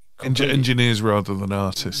engineers rather than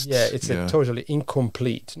artists. It's a totally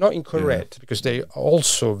incomplete, not incorrect, because they are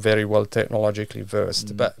also very well technologically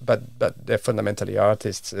versed, but they're fundamentally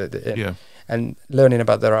artists. And learning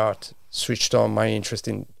about their art switched on my interest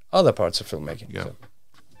in other parts of filmmaking. So.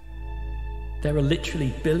 There are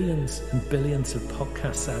literally billions and billions of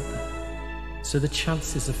podcasts out there, so the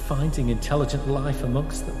chances of finding intelligent life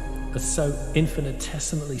amongst them are so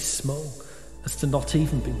infinitesimally small as to not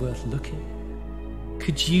even be worth looking.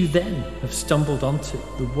 Could you then have stumbled onto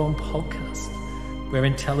the one podcast where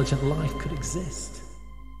intelligent life could exist?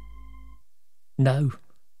 No,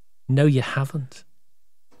 you haven't.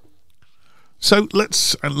 So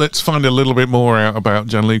let's find a little bit more out about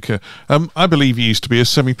Gianluca. I believe you used to be a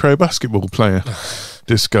semi-pro basketball player.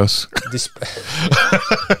 Discuss.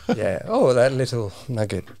 Oh, that little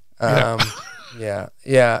nugget. And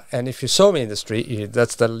if you saw me in the street,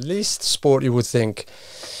 that's the least sport you would think.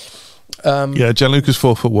 Gianluca's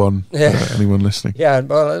 4'1". Anyone listening? Yeah,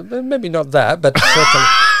 well, maybe not that, but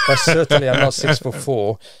certainly I'm not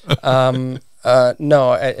 6'4".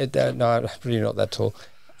 No, I'm really not that tall.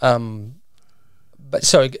 But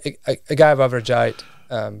so a guy of average height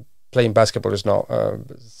playing basketball is not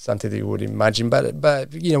something that you would imagine.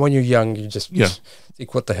 But when you're young, you just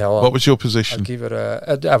think, what the hell? What was your position? I'll give it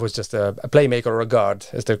I was just a playmaker or a guard,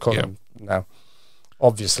 as they call them now.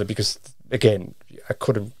 obviously, because again, I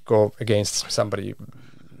couldn't go against somebody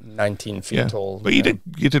 19 feet tall. But you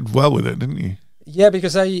did well with it, didn't you? Yeah,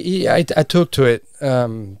 because I took to it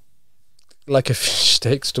like a fish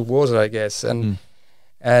takes to water, I guess,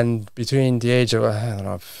 and between the age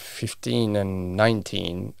of 15 and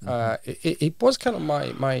 19, it was kind of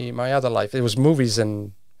my other life. It was movies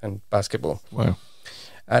and basketball. Wow.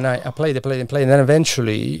 And I played, and then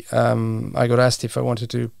eventually I got asked if I wanted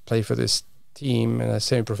to play for this team in a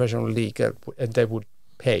semi-professional league, and they would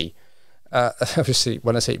pay. Obviously,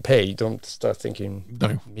 when I say pay, don't start thinking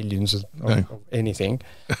millions of anything.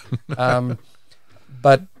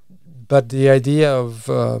 But the idea of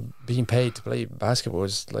being paid to play basketball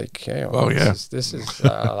was like, this is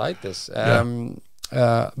I like this.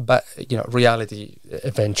 But reality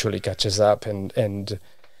eventually catches up, and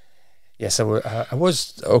yes, I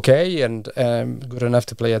was okay and good enough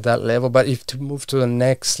to play at that level. But if to move to the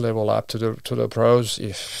next level up to the pros,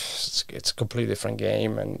 it's a completely different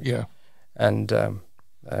game, and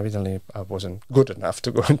evidently I wasn't good enough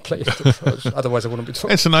to go and play at the pros. Otherwise, I wouldn't be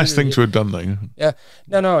talking. It's a nice thing to have done, though. Yeah,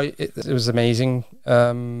 no, it was amazing.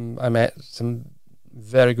 I met some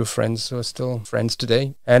very good friends who are still friends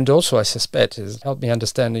today, and also I suspect has helped me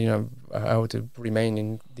understand, how to remain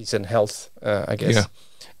in decent health. I guess. Yeah.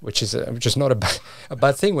 Which is not a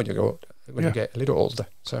bad thing when you get a little older.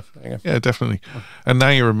 So there you go. Yeah, definitely. And now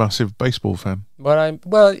you're a massive baseball fan.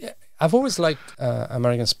 I've always liked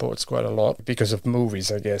American sports quite a lot because of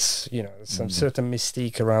movies, I guess. Some certain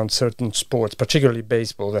mystique around certain sports, particularly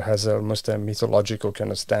baseball, that has almost a mythological kind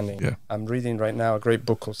of standing. Yeah. I'm reading right now a great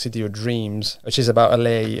book called City of Dreams, which is about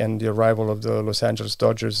LA and the arrival of the Los Angeles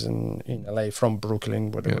Dodgers in LA from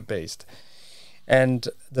Brooklyn, where they were based. And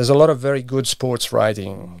there's a lot of very good sports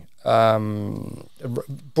writing,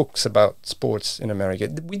 books about sports in America.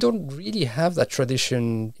 We don't really have that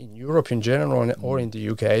tradition in Europe in general or in the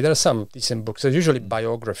UK. There are some decent books. They're usually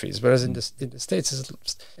biographies, whereas in the States,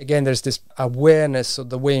 again, there's this awareness of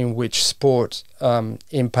the way in which sport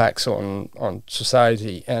impacts on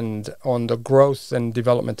society and on the growth and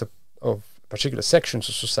development of particular sections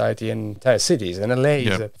of society and entire cities. And LA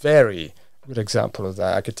is a very good example of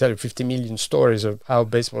that. I could tell you 50 million stories of how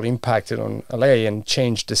baseball impacted on LA and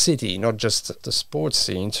changed the city, not just the sports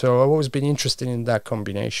scene. So I've always been interested in that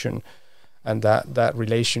combination and that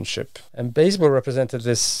relationship. And baseball represented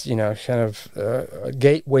this, kind of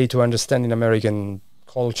gateway to understanding American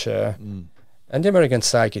culture and the American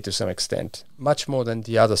psyche to some extent, much more than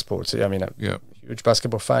the other sports. I mean, huge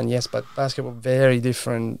basketball fan, yes, but basketball very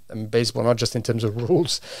different than baseball, not just in terms of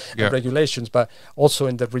rules and regulations, but also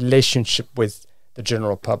in the relationship with the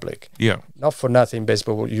general public. Yeah. Not for nothing,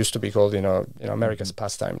 baseball used to be called, America's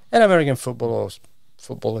pastime. And American football, or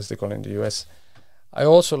football as they call it in the US, I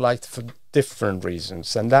also liked for different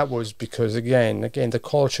reasons. And that was because, again, the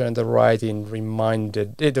culture and the writing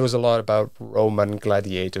reminded, there was a lot about Roman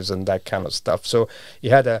gladiators and that kind of stuff. So you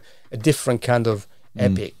had a different kind of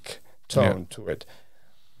epic tone to it.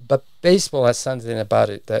 But baseball has something about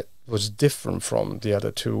it that was different from the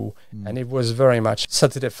other two, and it was very much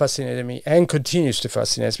something that fascinated me and continues to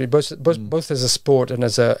fascinate me, both as a sport and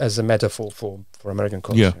as a metaphor for American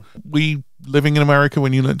culture. Yeah. Were you living in America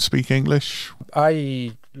when you learned to speak English?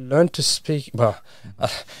 I learned to speak,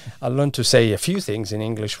 I learned to say a few things in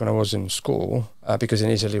English when I was in school, because in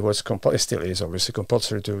Italy it was it still is obviously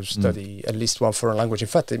compulsory to study at least one foreign language. In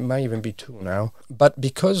fact, it might even be two now. But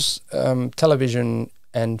because television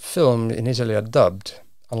and film in Italy are dubbed,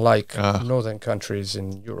 unlike northern countries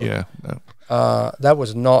in Europe, that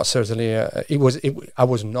was not certainly. I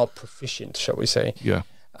was not proficient, shall we say? Yeah.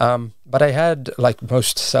 But I had, like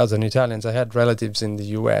most Southern Italians, I had relatives in the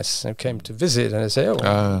US who came to visit, and I said,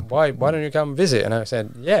 why don't you come visit? And I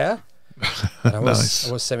said, yeah. And I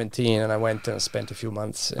was 17, and I went and spent a few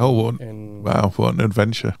months. What an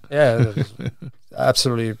adventure! Yeah, it was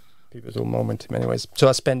absolutely pivotal moment in many ways. So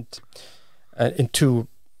I spent in two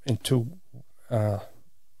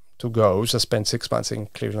goes. I spent 6 months in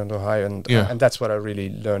Cleveland, Ohio, and that's what I really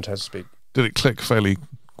learned how to speak. Did it click fairly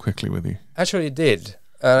quickly with you? Actually, it did.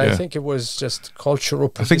 I think it was just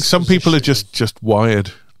cultural. I think some people are just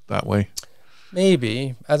wired that way.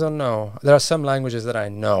 Maybe. I don't know. There are some languages that I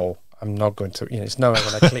know I'm not going to, it's not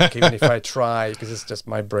going to click even if I try, because it's just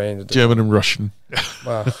my brain. German and Russian.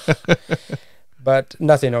 Well, but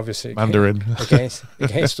nothing obviously Mandarin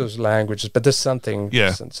against those languages, but there's something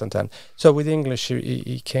sometimes. So with English,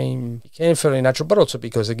 it came fairly natural, but also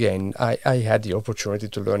because, again, I had the opportunity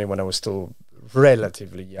to learn it when I was still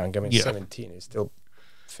relatively young. I mean, 17 is still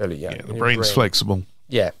fairly young. Yeah, the brain's flexible.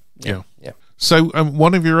 Yeah. So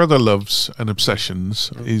one of your other loves and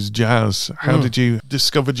obsessions is jazz. How did you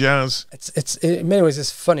discover jazz? It's in many ways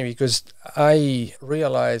it's funny because I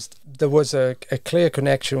realized there was a clear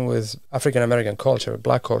connection with African American culture,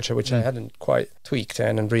 black culture, which I hadn't quite tweaked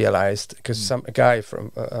and realized, because a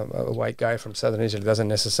white guy from southern Italy doesn't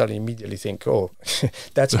necessarily immediately think, oh,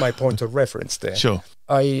 that's my point of reference there. Sure.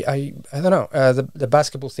 I don't know. The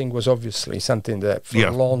basketball thing was obviously something that for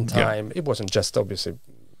a long time, it wasn't just obviously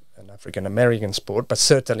an African American sport, but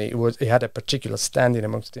certainly it had a particular standing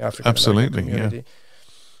amongst the African American community.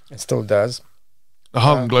 It still does. The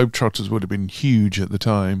Harlem Globetrotters would have been huge at the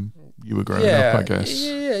time you were growing up, I guess.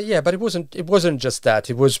 Yeah, but it wasn't just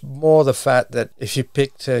that. It was more the fact that if you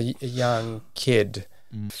picked a young kid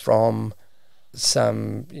from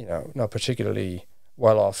some, not particularly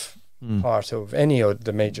well-off part of any of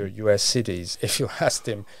the major U.S. cities, if you asked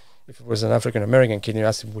him, if it was an African American kid, you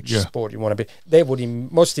asked him which sport you want to be, they would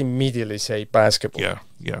most immediately say basketball.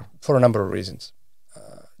 Yeah. For a number of reasons.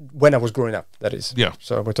 When I was growing up, that is. Yeah.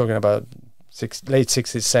 So we're talking about late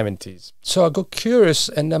 60s, 70s. So I got curious,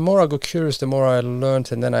 and the more I got curious, the more I learned,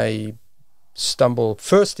 and then I stumbled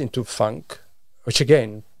first into funk, which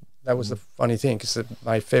again, that was the funny thing, because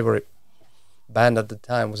my favorite band at the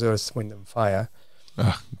time was Earth, Wind and Fire.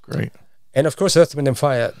 Ah, great. And of course, Earth, Wind and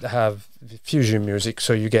Fire have fusion music,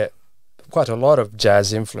 so you get quite a lot of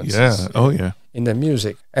jazz influences in the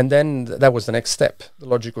music. And then that was the next step, the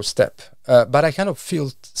logical step. But I kind of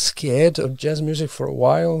feel scared of jazz music for a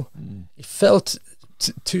while. It felt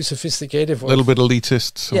too sophisticated. A little bit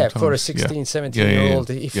elitist sometimes. Yeah, for a 16, 17-year-old.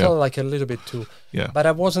 It felt like a little bit too... Yeah. But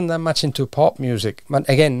I wasn't that much into pop music. But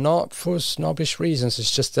again, not for snobbish reasons.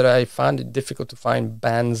 It's just that I found it difficult to find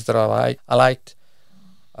bands that I liked. I liked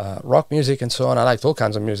rock music and so on. I liked all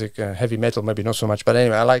kinds of music. Heavy metal, maybe not so much. But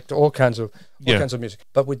anyway, I liked all kinds of music.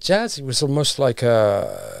 But with jazz, it was almost like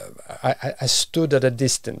I stood at a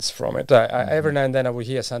distance from it. Every now and then I would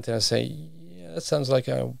hear something and say, yeah, that sounds like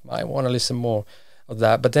I want to listen more of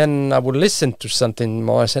that. But then I would listen to something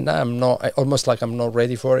more. I said, no, I'm not. Almost like I'm not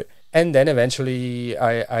ready for it. And then eventually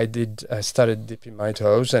I started dipping my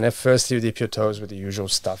toes. And at first you dip your toes with the usual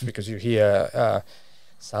stuff because you hear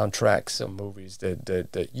soundtracks of movies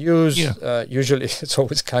that use. Usually it's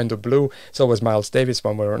always Kind of Blue. It's always Miles Davis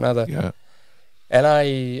one way or another. Yeah. And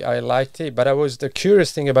I liked it. But the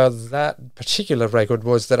curious thing about that particular record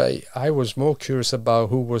was that I was more curious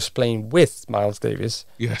about who was playing with Miles Davis.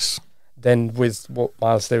 Yes. Than with what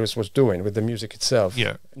Miles Davis was doing with the music itself.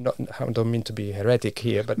 Yeah. I don't mean to be heretic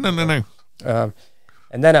here, but no.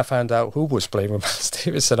 And then I found out who was playing with Miles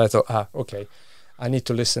Davis, and I thought, okay, I need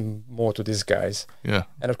to listen more to these guys. Yeah.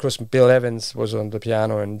 And of course, Bill Evans was on the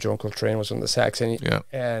piano, and John Coltrane was on the sax,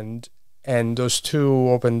 and those two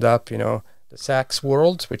opened up, the sax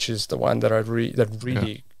world, which is the one that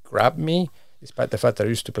really grabbed me, despite the fact that I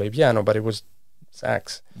used to play piano, but it was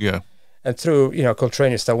sax. Yeah. And through,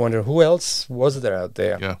 Coltrane, you start wondering who else was there out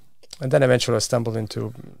there. Yeah. And then eventually I stumbled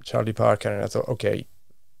into Charlie Parker, and I thought, okay,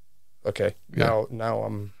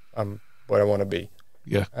 now I'm where I want to be.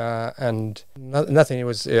 Yeah. And nothing. It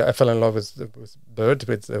was I fell in love with Bird,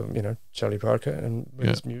 with Charlie Parker and with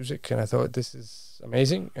his music, and I thought this is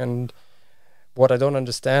amazing. And what I don't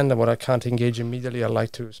understand and what I can't engage immediately, I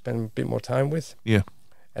like to spend a bit more time with. Yeah.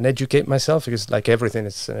 And educate myself, because like everything,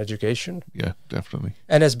 it's an education. Yeah, definitely.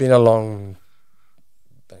 And it's been a long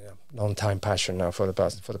time passion now for the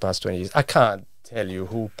past 20 years. I can't tell you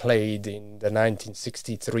who played in the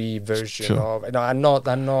 1963 version of. No, I'm not.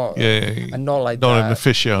 I'm not like that. Not an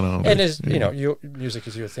aficionado. And it's your music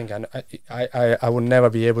is your thing, and I will never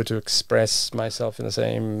be able to express myself in the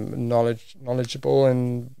same knowledgeable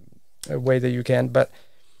and way that you can, but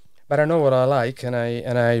I know what I like, and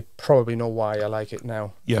I probably know why I like it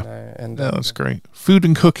now. Yeah, that's great. Food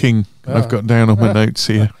and cooking, I've got down on my notes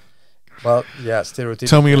here. Well, yeah, stereotypical.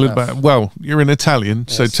 Tell me a little about. Well, you're an Italian,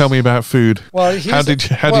 so tell me about food. Well, how did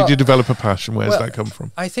you develop a passion? Where's that come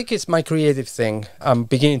from? I think it's my creative thing. I'm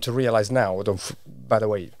beginning to realize now. By the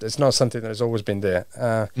way, it's not something that has always been there.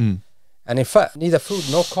 And in fact, neither food,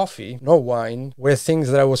 nor coffee, nor wine were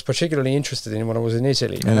things that I was particularly interested in when I was in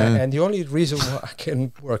Italy. And the only reason why I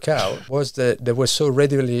can work out was that they were so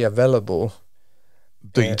readily available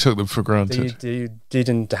that you took them for granted. You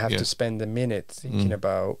didn't have to spend a minute thinking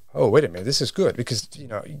about, oh, wait a minute, this is good, because you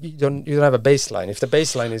don't have a baseline. If the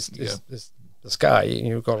baseline is the sky,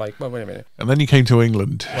 you go like, well, wait a minute. And then you came to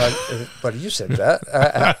England. Well, but you said that.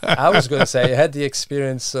 I was going to say I had the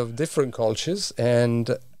experience of different cultures,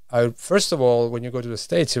 and first of all, when you go to the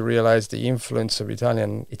States, you realize the influence of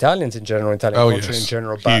Italians in general, Italian culture in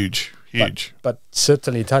general. Huge. But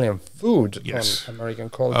certainly Italian food on American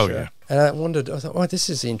culture. Oh, yeah. And I thought, this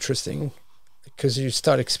is interesting. because you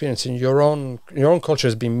start experiencing your own culture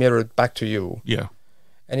is being mirrored back to you. Yeah.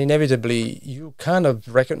 And inevitably, you kind of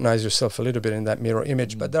recognize yourself a little bit in that mirror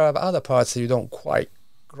image, but there are other parts that you don't quite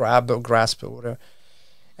grab or grasp or whatever.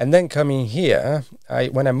 And then coming here,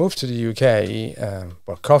 when I moved to the UK,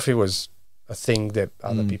 well, coffee was a thing that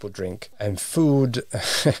other people drink, and food.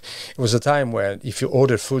 It was a time where if you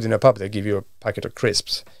ordered food in a pub, they give you a packet of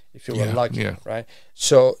crisps if you were lucky, right?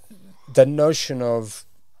 So the notion of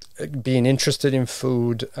being interested in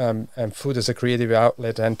food and food as a creative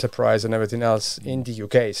outlet, enterprise, and everything else in the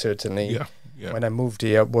UK certainly. When I moved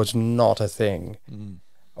here, was not a thing.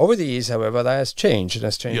 Over the years, however, that has changed. It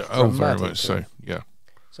has changed. Yeah, very much so. Yeah.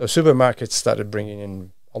 So supermarkets started bringing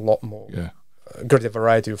in a lot more, a greater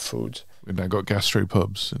variety of food. We've now got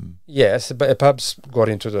gastropubs and yes, but pubs got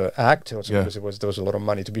into the act also because there was a lot of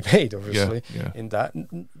money to be paid, obviously, in that,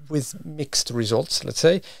 with mixed results, let's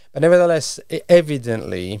say. But nevertheless,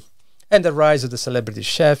 evidently, and the rise of the celebrity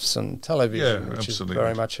chefs on television, which is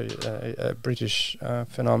very much a British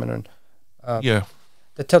phenomenon.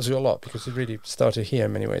 That tells you a lot, because it really started here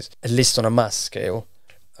in many ways, at least on a mass scale.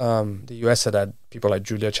 The US had people like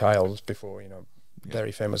Julia Childs before,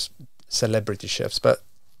 very famous celebrity chefs, but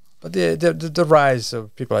the rise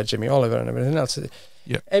of people like Jamie Oliver and everything else,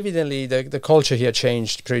 evidently the culture here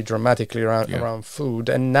changed pretty dramatically around food,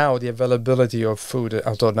 and now the availability of food,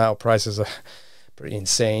 although now prices are pretty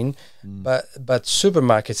insane, but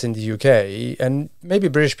supermarkets in the UK, and maybe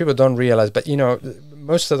British people don't realize, but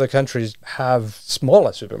most other countries have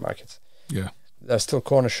smaller supermarkets. There's still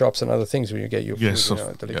corner shops and other things where you get your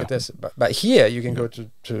food, delicatessen. But here you can go to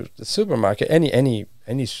the supermarket, any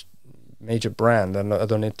major brand, and I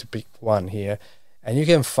don't need to pick one here, and you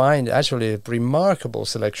can find actually a remarkable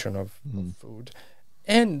selection of food,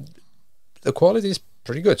 and the quality is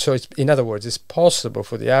pretty good. So in other words, it's possible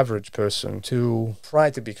for the average person to try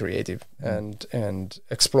to be creative and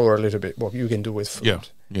explore a little bit what you can do with food.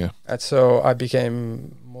 And so I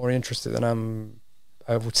became more interested, and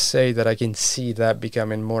I would say that I can see that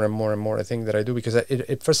becoming more and more and more a thing that I do, because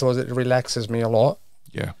it first of all, it relaxes me a lot.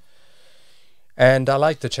 And I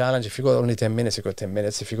like the challenge. If you go only 10 minutes, you go 10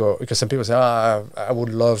 minutes. If you go, because some people say, I would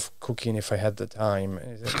love cooking if I had the time.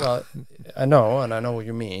 And say, well, I know, and I know what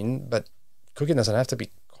you mean, but cooking doesn't have to be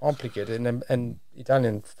complicated, and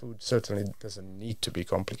Italian food certainly doesn't need to be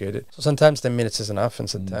complicated. So sometimes 10 minutes is enough, and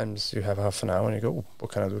sometimes you have half an hour, and you go, what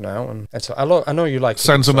can I do now? And so I know you like.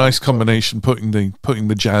 Sounds a nice combination. Putting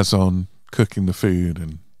the jazz on, cooking the food,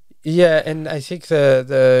 and and I think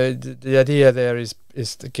the idea there is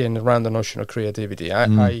again around the notion of creativity.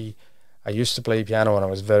 I used to play piano when I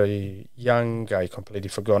was very young. I completely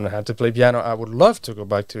forgotten how to play piano. I would love to go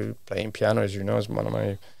back to playing piano, as you know, is one of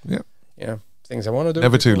my things I want to do.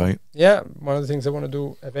 Never too late. Yeah, one of the things I want to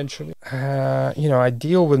do eventually. I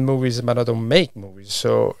deal with movies, but I don't make movies.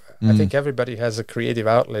 So I think everybody has a creative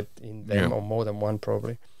outlet in them, or more than one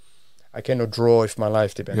probably. I cannot draw if my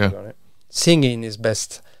life depended on it. Singing is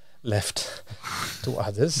best left to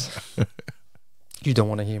others. You don't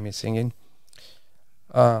want to hear me singing.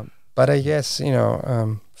 But I guess,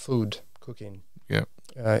 food, cooking.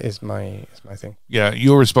 Is my thing. Yeah,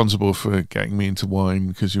 you're responsible for getting me into wine,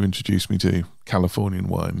 because you introduced me to Californian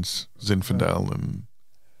wines, Zinfandel, and.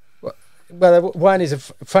 Well, wine is a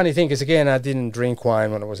funny thing, because again, I didn't drink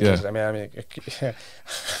wine when I was young. I mean,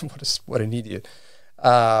 what an idiot.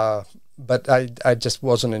 But I just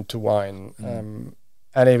wasn't into wine, and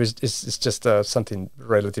it's just something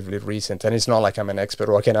relatively recent, and it's not like I'm an expert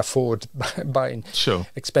or I can afford buying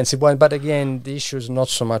expensive wine. But again, the issue is not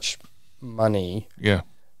so much money.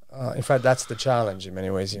 In fact, that's the challenge in many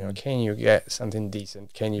ways. Can you get something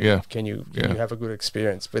decent? Can you have a good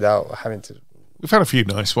experience without having to? We've had a few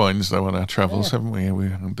nice wines though on our travels, haven't we? We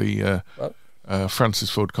had the Francis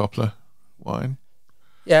Ford Coppola wine.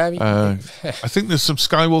 Yeah, I mean, I think there's some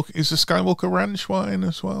Skywalker. Is the Skywalker Ranch wine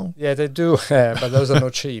as well? Yeah, they do, but those are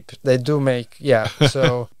not cheap. They do make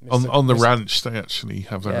So on the ranch, they actually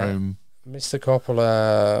have their own. Mr.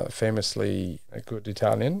 Coppola, famously a good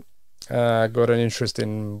Italian, got an interest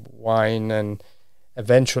in wine, and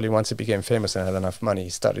eventually, once he became famous and had enough money, he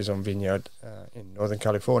started his own vineyard in Northern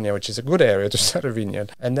California, which is a good area to start a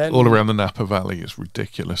vineyard. And then all around the Napa Valley is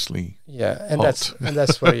ridiculously hot.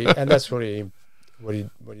 that's where he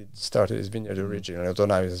started his vineyard originally. Although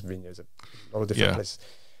now his vineyards a lot of different places.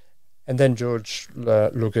 And then George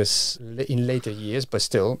Lucas, in later years, but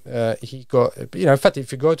still, he got. In fact,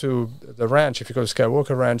 if you go to the ranch, if you go to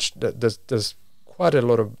Skywalker Ranch, there's quite a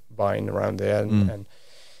lot of wine around there, and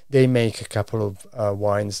they make a couple of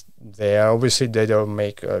wines there. Obviously, they don't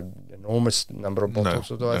make an enormous number of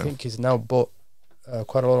bottles, although I think he's now bought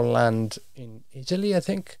quite a lot of land in Italy, I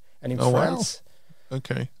think. and in Oh, wow. France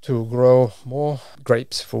Okay. to grow more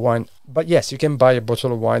grapes for wine. But yes, you can buy a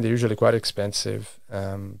bottle of wine. They're usually quite expensive.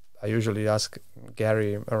 I usually ask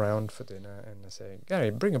Gary around for dinner and I say,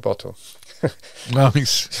 Gary, bring a bottle.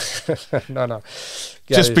 Nice. No.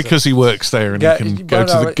 Just because he works there and he can go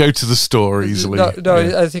to the store easily. No,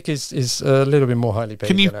 Yeah. I think he's a little bit more highly paid.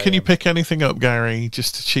 Can you than I am. pick anything up, Gary?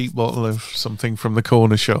 Just a cheap bottle of something from the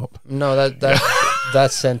corner shop. No,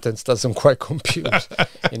 that sentence doesn't quite compute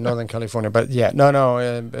in Northern California. But yeah,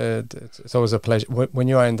 it's always a pleasure when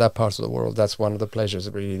you are in that part of the world. That's one of the pleasures,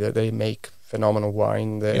 really. They make phenomenal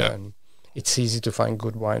wine there, and it's easy to find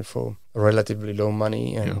good wine for relatively low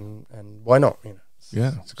money, and why not? You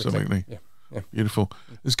know, it's a good thing. Absolutely. Yeah. Beautiful.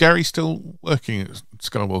 Is Gary still working at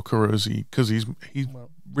Skywalker, or is he? Because he's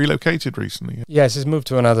relocated recently. Yes, he's moved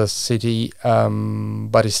to another city,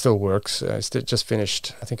 but he still works. He's just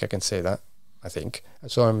finished. I think I can say that. I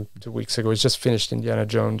saw him 2 weeks ago. He's just finished Indiana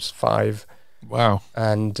Jones 5. Wow.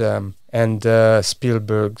 And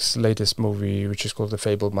Spielberg's latest movie, which is called The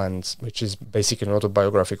Fabelmans, which is basically an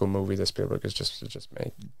autobiographical movie that Spielberg has just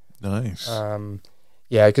made. Nice.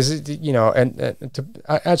 Yeah, because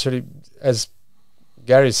actually, as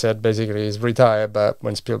Gary said, basically he's retired, but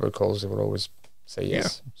when Spielberg calls, he will always say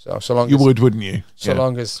yes. So long you as, wouldn't you? So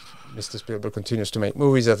long as Mr. Spielberg continues to make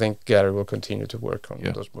movies, I think Gary will continue to work on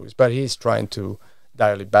those movies. But he's trying to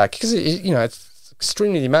dial it back because it's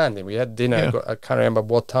extremely demanding. We had dinner. I can't remember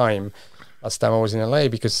what time last time I was in LA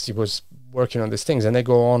because he was working on these things, and they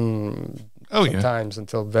go on sometimes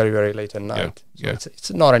until very, very late at night.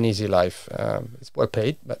 It's not an easy life. It's well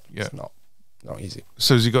paid, but it's not easy.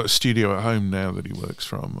 So has he got a studio at home now that he works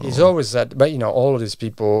from? He's always but all of these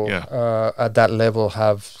people at that level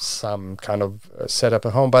have some kind of setup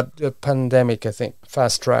at home. But the pandemic, I think,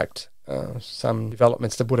 fast-tracked some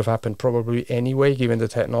developments that would have happened probably anyway, given the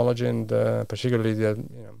technology and particularly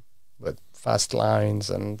the fast lines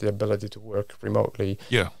and the ability to work remotely.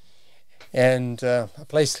 Yeah. And a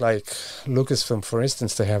place like Lucasfilm, for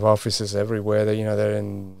instance, they have offices everywhere. They're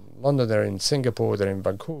in London, they're in Singapore, they're in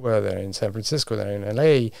Vancouver, they're in San Francisco, they're in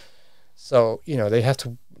LA. So they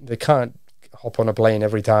can't hop on a plane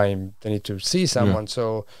every time they need to see someone.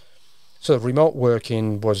 So remote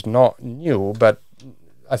working was not new, but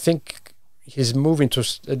I think his moving to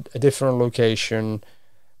a different location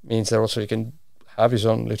means that also he can have his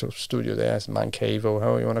own little studio there, his man cave or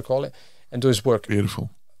however you want to call it, and do his work. Beautiful.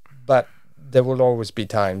 But there will always be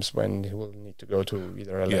times when he will need to go to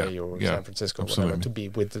either LA or San Francisco or whatever to be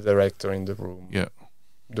with the director in the room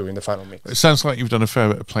doing the final mix. It sounds like you've done a fair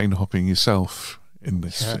bit of plane hopping yourself in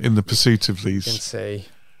the pursuit of these. You can say,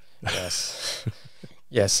 yes.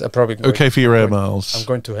 Yes, I probably... for your air miles. I'm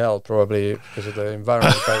going to hell probably because of the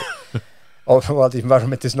environment. The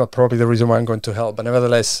environment is not probably the reason why I'm going to hell, but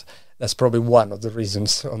nevertheless, that's probably one of the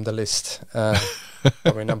reasons on the list.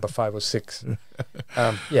 Probably number 5 or 6.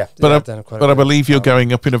 But I believe you're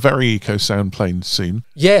going up in a very eco-sound plane soon.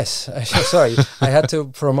 Yes. Sorry, I had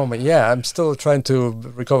to for a moment. Yeah, I'm still trying to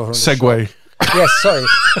recover from the Segway. shock. Yes, sorry.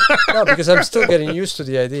 No, because I'm still getting used to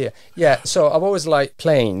the idea. Yeah, so I've always liked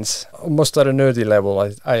planes, almost at a nerdy level,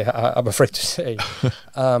 I'm afraid to say.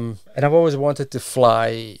 And I've always wanted to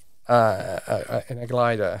fly in a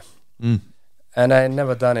glider. And I had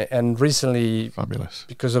never done it. And recently, fabulous,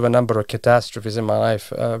 because of a number of catastrophes in my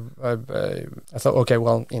life, I thought, okay,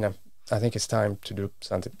 well, I think it's time to do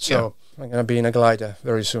something. So I'm going to be in a glider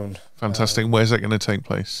very soon. Fantastic. Where's that going to take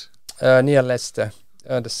place? Near Leicester.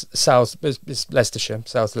 The south is Leicestershire,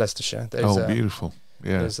 South Leicestershire. There's beautiful.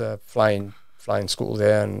 Yeah. There's a flying school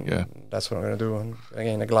there, and that's what I'm going to do. And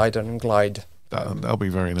again, a glider and glide. That'll be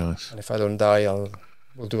very nice. And if I don't die,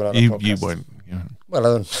 we'll do another podcast. You won't. Yeah. Well,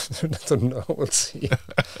 I don't know. We'll see.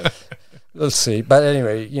 We'll see. But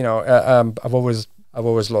anyway, I've always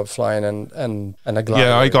loved flying and a glider.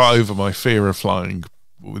 Yeah, I got over my fear of flying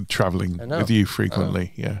with traveling with you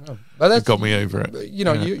frequently. But that got me over it.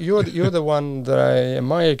 You're the one that I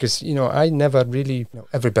admire because I never really.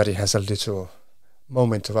 Everybody has a little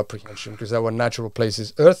moment of apprehension because our natural place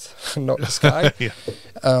is Earth, not the sky.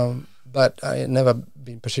 But I had never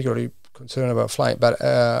been particularly concerned about flying. But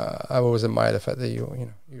I've always admired the fact that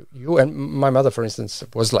you and my mother, for instance,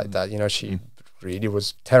 was like that. She really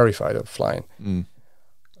was terrified of flying.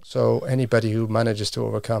 So anybody who manages to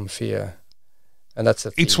overcome fear. And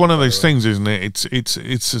it's one of those things, isn't it?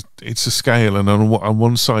 It's a scale, and on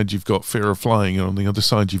one side you've got fear of flying, and on the other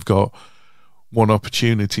side you've got one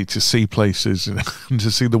opportunity to see places and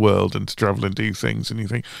to see the world and to travel and do things. And you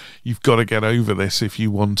think you've got to get over this if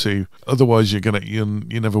you want to, otherwise you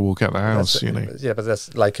never walk out the house. Yeah, but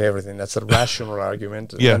that's like everything. That's a rational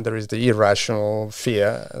argument. And then there is the irrational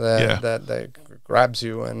fear that grabs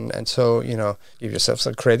you, and so give yourself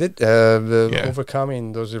some credit.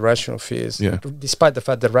 Overcoming those irrational fears, despite the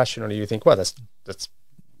fact that rationally you think, well, that's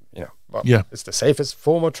it's the safest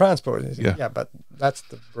form of transport. But that's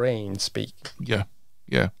the brain speak.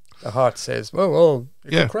 The heart says, well,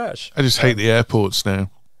 you can crash. I just hate the airports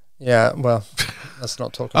now. Yeah, well, let's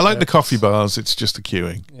not talk about I like the coffee bars, it's just the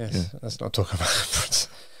queuing. Yes, let's not talk about airports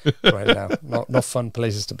right now. Not fun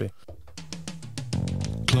places to be.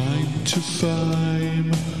 Climb to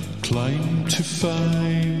fame, climb to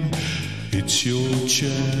fame. It's your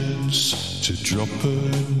chance to drop a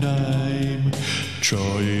name.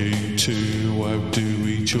 Trying to outdo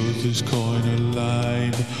each other's kind of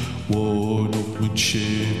lame.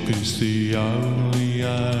 One-upmanship is the only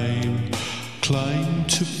aim. Claim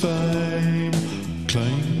to fame,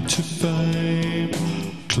 claim to fame,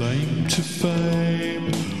 claim to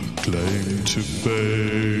fame, claim to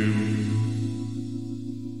fame.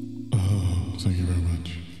 Oh, thank you very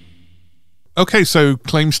much. Okay, so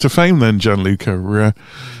claims to fame then, Gianluca.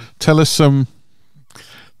 Tell us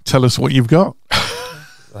what you've got.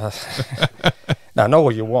 Now, know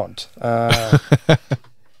what you want. So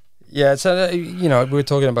we're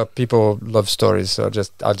talking about people love stories, so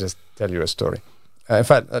I'll just tell you a story. In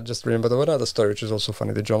fact, I just remember the one other story, which is also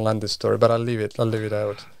funny, the John Landis story, but I'll leave it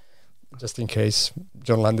out, just in case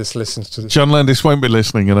John Landis listens to this. John Landis won't be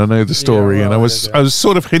listening, and I know the story, and I was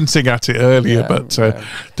sort of hinting at it earlier, but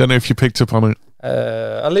don't know if you picked up on it.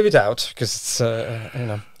 I'll leave it out because it's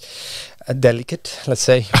delicate, let's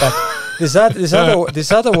say. But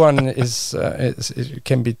this other one is it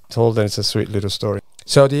can be told, and it's a sweet little story.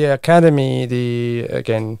 So the Academy,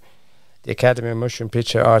 the Academy of Motion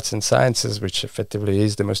Picture Arts and Sciences, which effectively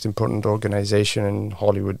is the most important organization in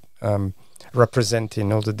Hollywood,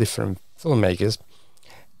 representing all the different filmmakers,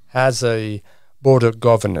 has a board of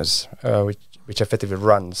governors, which effectively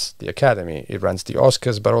runs the Academy. It runs the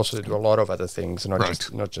Oscars, but also they do a lot of other things, not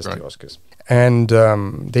just the Oscars. And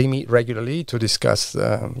they meet regularly to discuss,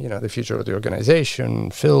 the future of the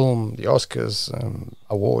organization, film, the Oscars,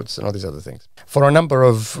 awards, and all these other things. For a number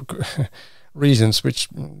of reasons, which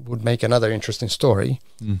would make another interesting story,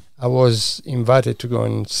 I was invited to go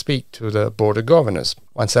and speak to the board of governors.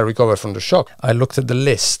 Once I recovered from the shock, I looked at the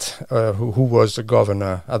list, who was the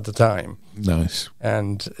governor at the time. Nice.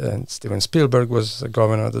 And Steven Spielberg was the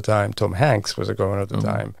governor at the time. Tom Hanks was the governor at the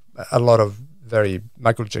time. A lot of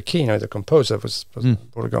Michael Giacchino, the composer, was the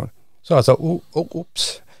board of governors. So I thought,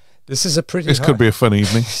 oops, this is a pretty. This could be a fun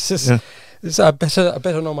evening. I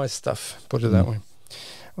better know my stuff. Put it that way.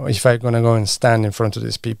 If I'm going to go and stand in front of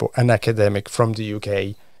these people, an academic from the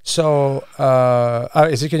UK. So,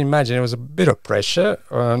 as you can imagine, it was a bit of pressure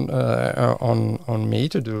on me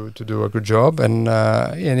to do a good job. And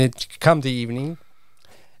it come the evening,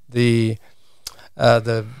 the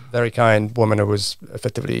very kind woman who was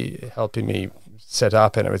effectively helping me set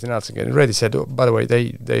up and everything else and getting ready said, oh, by the way,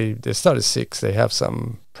 they start at 6. They have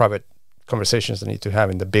some private conversations they need to have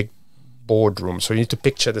in the big boardroom. So you need to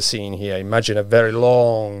picture the scene here. Imagine a very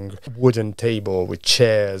long wooden table with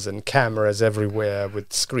chairs and cameras everywhere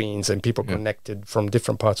with screens and people connected from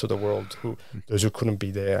different parts of the world, those who couldn't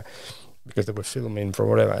be there because they were filming from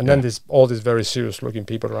whatever. And then there's all these very serious looking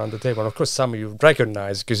people around the table. And of course, some of you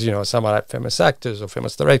recognize because, some are like famous actors or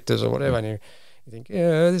famous directors or whatever. And you think,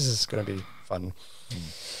 this is going to be fun.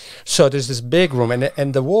 So there's this big room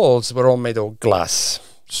and the walls were all made of glass.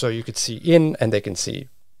 So you could see in and they can see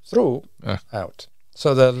through out.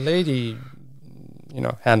 So the lady,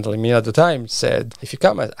 handling me at the time said, if you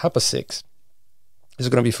come at 6:30, there's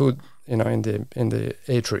going to be food, in the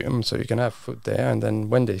atrium, so you can have food there. And then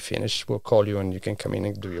when they finish, we'll call you and you can come in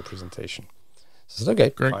and do your presentation. So I said, okay,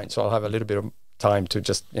 great. Fine. So I'll have a little bit of time to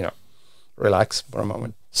just, relax for a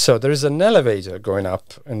moment. So there is an elevator going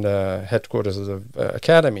up in the headquarters of the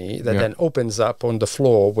academy that then opens up on the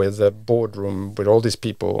floor where the boardroom with all these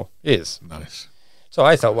people is. Nice. So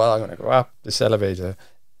I thought, well, I'm going to go up this elevator.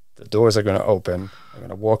 The doors are going to open. I'm going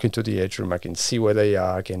to walk into the atrium. I can see where they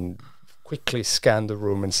are. I can quickly scan the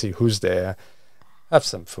room and see who's there, have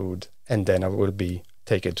some food, and then I will be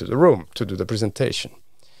taken to the room to do the presentation.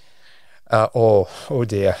 Oh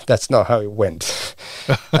dear, that's not how it went.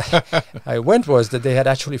 How it went was that they had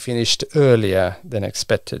actually finished earlier than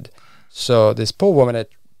expected. So this poor woman had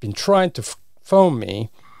been trying to phone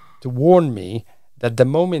me to warn me that the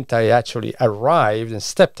moment I actually arrived and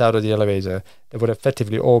stepped out of the elevator, they would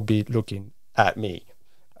effectively all be looking at me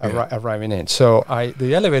arriving in. So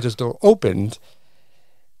the elevator's door opened,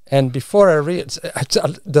 and before I realized,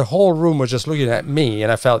 the whole room was just looking at me,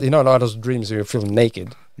 and I felt, a lot of those dreams where you feel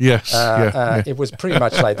naked. Yes. It was pretty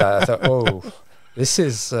much like that. I thought, this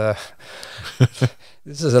is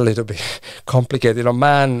this is a little bit complicated. You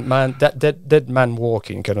know, dead man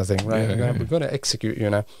walking kind of thing, right? Yeah. We're going to execute you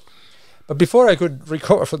now. But before I could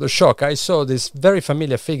recover from the shock, I saw this very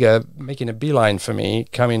familiar figure making a beeline for me,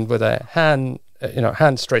 coming with a hand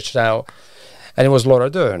stretched out, and it was Laura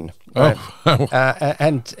Dern. Right? Oh,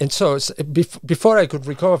 and so before I could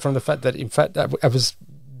recover from the fact that, in fact, I was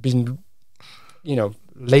being,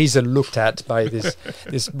 laser looked at by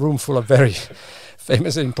this room full of very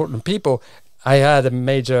famous and important people, I had a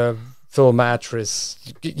major film actress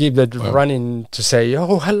running to say,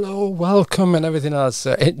 "Oh, hello, welcome," and everything else.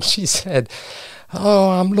 And she said, "Oh,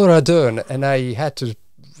 I'm Laura Dern," and I had to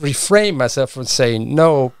refrain myself from saying,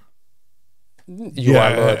 "No, you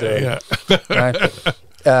are Laura Dern." Yeah. Right?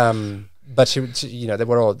 But she, they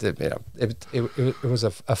were all, it was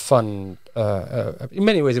a fun, in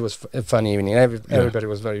many ways it was a fun evening. Everybody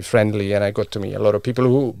was very friendly, and I got to meet a lot of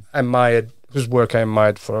people whose work I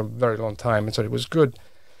admired for a very long time, and so it was good,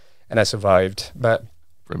 and I survived. But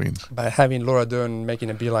Brilliant. But having Laura Dern making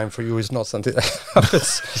a beeline for you is not something that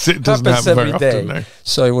happens, It doesn't happens happen every very day. often, no.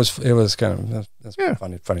 So it was kind of that's Yeah.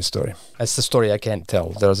 a funny story. That's the story I can't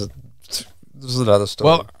tell. There's another story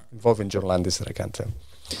Well- involving John Landis that I can't tell.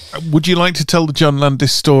 Would you like to tell the John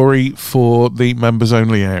Landis story for the members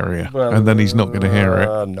only area? Well, and then he's not going to hear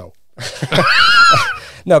it. No.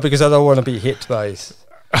 No, because I don't want to be hit by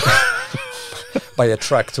by a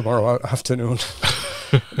truck tomorrow afternoon.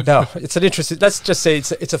 No, it's an interesting. Let's just say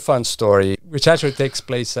it's a fun story, which actually takes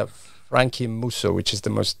place at Frankie Musso, which is the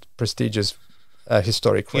most prestigious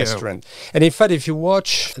historic Yeah. restaurant. And in fact, if you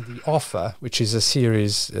watch The Offer, which is a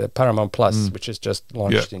series Paramount Plus, which is just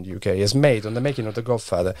launched in the UK, is made on the making of The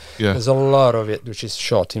Godfather. Yeah. There's a lot of it which is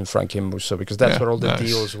shot in Frankie Musso because that's Yeah, where all the nice.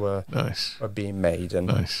 deals were Nice. being made. And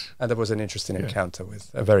Nice. and there was an interesting encounter with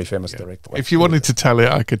a very famous director. If you wanted to tell it,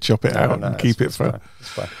 I could chop it out and keep it it's for fine. It's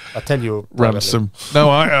fine. I'll tell you ransom. No,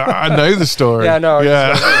 I know the story. Yeah, no.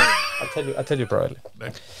 Yeah. I'll tell you privately.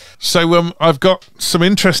 So I've got some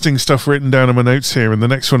interesting stuff written down in my notes here, and the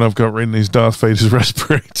next one I've got written is Darth Vader's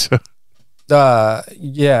respirator.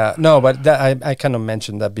 Yeah, no, but I kind of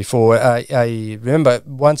mentioned that before. I remember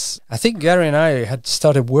once, I think Gary and I had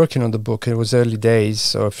started working on the book. It was early days,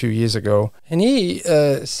 so a few years ago. And he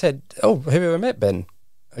said, "Oh, have you ever met Ben?"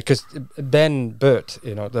 Because Ben Burt,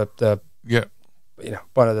 the Yeah.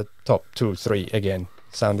 one of the top 2, 3, again,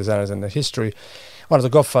 sound designers in the history, one of the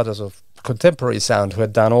godfathers of contemporary sound, who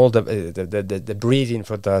had done all the breathing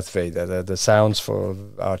for Darth Vader, the sounds for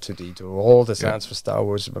R2D2, all the sounds for Star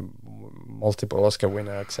Wars, multiple Oscar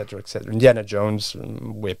winner, etc., Indiana Jones,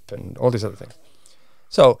 Whip, and all these other things.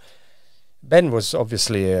 So Ben was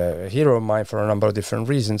obviously a hero of mine for a number of different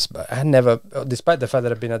reasons, but I had never, despite the fact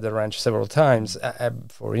that I've been at the ranch several times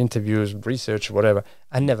for interviews, research, whatever,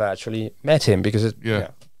 I never actually met him because it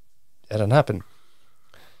hadn't happened.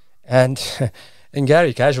 And and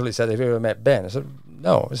Gary casually said, "Have you ever met Ben?" I said,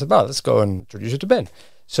 "No." I said, "Well, let's go and introduce you to Ben."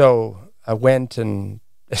 So I went, and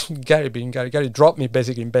Gary dropped me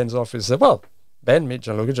basically in Ben's office and said, "Well, Ben, meet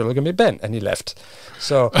John Luggage, meet Ben," and he left.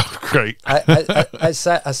 So Great. I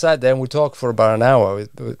sat there and we talked for about an hour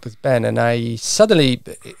with Ben, and I suddenly,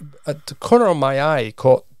 at the corner of my eye,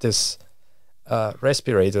 caught this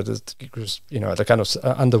respirator that was, the kind of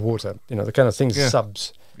underwater, the kind of things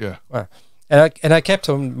subs. Yeah. And I kept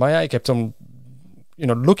on, my eye kept on,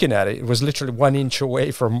 looking at it. It was literally 1 inch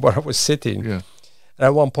away from where I was sitting. Yeah. And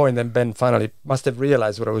at one point, then Ben finally must have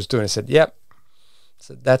realized what I was doing. He said, "Yep."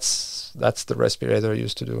 So that's the respirator I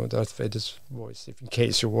used to do, Darth Vader's voice, if in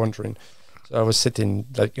case you're wondering. So I was sitting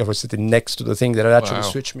next to the thing that had actually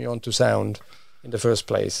switched me on to sound in the first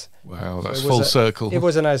place. Wow, that's So it was full circle. It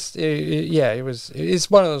was a nice, it's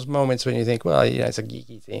one of those moments when you think, well, it's a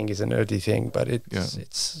geeky thing, it's a nerdy thing, but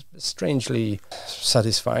it's strangely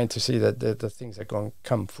satisfying to see that the things are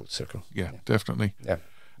come full circle. Yeah, definitely. Yeah.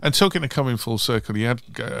 And talking of coming full circle, you had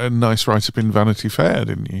a nice write-up in Vanity Fair,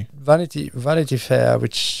 didn't you? Vanity Fair,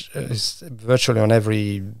 which is virtually on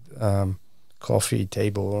every coffee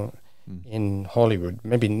table in Hollywood.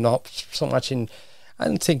 Maybe not so much in. I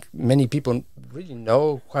don't think many people really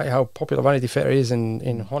know quite how popular Vanity Fair is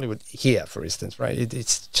in Hollywood. Here, for instance, right?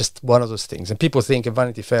 It's just one of those things, and people think a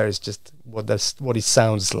Vanity Fair is just what it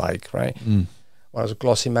sounds like, right? One of those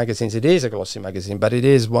glossy magazines. It is a glossy magazine, but it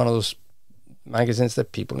is one of those magazines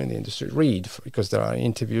that people in the industry read because there are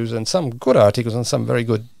interviews and some good articles and some very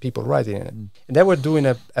good people writing in it. And they were doing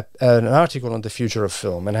an article on the future of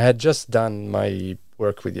film, and I had just done my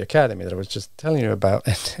work with the Academy that I was just telling you about.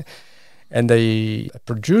 And the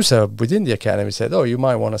producer within the Academy said, "Oh, you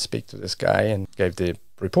might want to speak to this guy," and gave the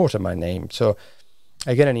reporter my name. So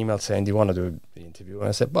I get an email saying, "Do you want to do the interview?" And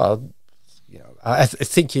I said, "Well,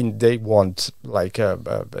 thinking they want like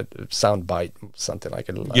a sound bite, something like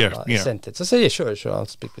a sentence. I say, yeah, sure, I'll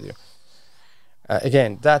speak with you.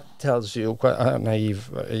 Again, that tells you quite how naive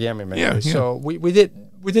I am in many ways. So we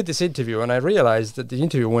did this interview, and I realized that the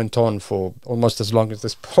interview went on for almost as long as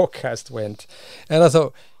this podcast went. And I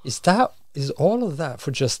thought, is all of that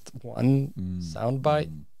for just one soundbite?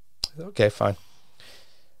 Okay, fine.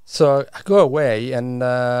 So I go away, and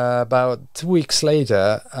about 2 weeks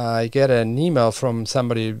later, I get an email from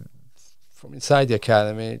somebody from inside the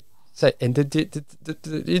academy, and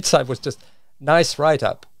the inside was just nice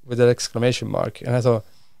write-up with an exclamation mark. And I thought,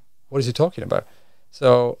 what is he talking about?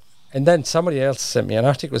 So, and then somebody else sent me an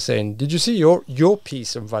article saying, did you see your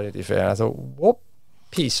piece on Vanity Fair? And I thought, what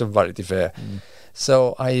piece on Vanity Fair?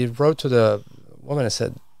 So I wrote to the woman and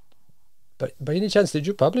said, but by any chance, did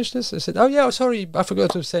you publish this? I said, oh yeah, sorry, I forgot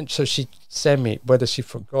to send. So she sent me, whether she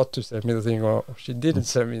forgot to send me the thing or she didn't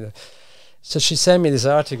send me the. So she sent me this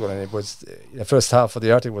article, and it was the first half of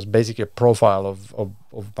the article was basically a profile of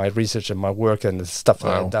my research and my work and the stuff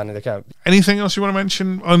that I've done in the camp. Anything else you want to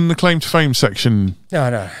mention on the claim to fame section? No.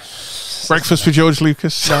 Breakfast for George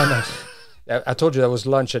Lucas? No. I told you that was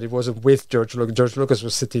lunch, and it wasn't with George Lucas. George Lucas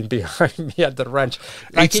was sitting behind me at the ranch.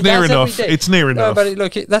 Like it's near enough. It's near enough. But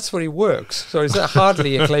look, that's where he works. So it's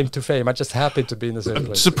hardly a claim to fame. I just happened to be in the same place.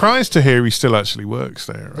 I'm surprised to hear he still actually works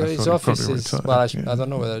there. His office is, I don't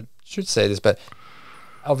know whether I should say this, but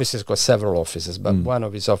obviously he's got several offices, but one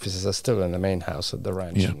of his offices are still in the main house at the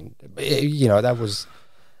ranch. Yeah. And, that was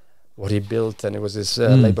what he built, and it was his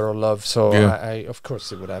labor of love. So I of course,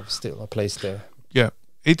 he would have still a place there. Yeah.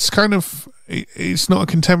 It's kind of, it's not a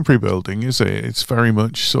contemporary building, is it? It's very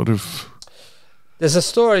much sort of... There's a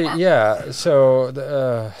story, yeah. So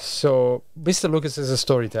Mr. Lucas is a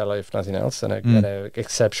storyteller, if nothing else, and an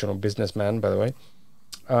exceptional businessman, by the way.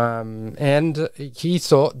 And he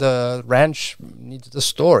thought the ranch needed a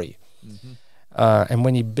story. And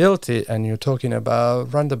when he built it, and you're talking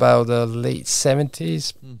about around about the late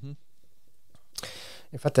 70s,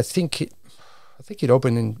 in fact, I think it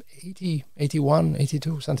opened in 80, 81,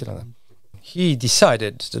 82, something like that. He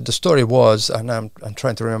decided that the story was, and I'm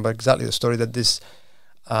trying to remember exactly the story, that this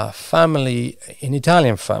family, an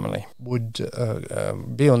Italian family, would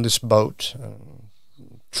be on this boat,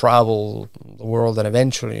 travel the world, and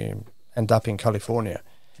eventually end up in California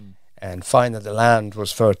and find that the land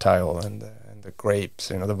was fertile and the grapes,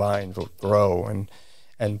 the vines would grow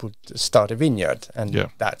and would start a vineyard, and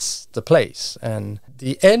that's the place. And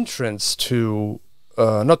the entrance to,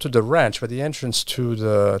 not to the ranch, but the entrance to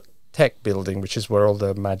the tech building, which is where all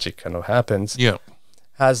the magic kind of happens,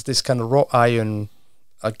 has this kind of wrought iron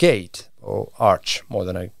gate or arch, more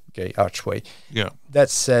than a gate, archway, that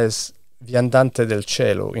says Viandante del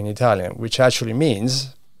Cielo in Italian, which actually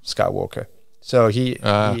means Skywalker. So he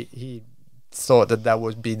thought that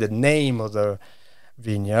would be the name of the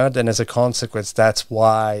vineyard, and as a consequence, that's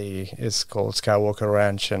why it's called Skywalker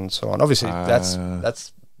Ranch and so on. Obviously,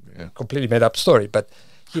 that's completely made up story, but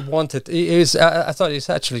he wanted. I thought it's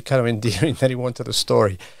actually kind of endearing that he wanted a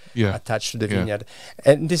story attached to the vineyard,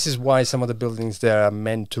 and this is why some of the buildings there are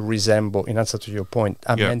meant to resemble. In answer to your point,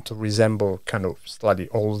 are meant to resemble kind of slightly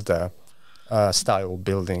older style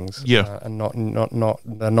buildings, and not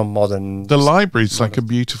modern. The library's like a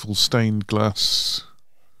beautiful stained glass.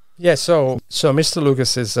 Yeah, so Mr.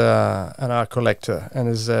 Lucas is an art collector, and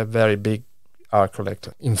is a very big art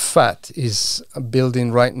collector. In fact, he's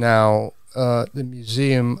building right now the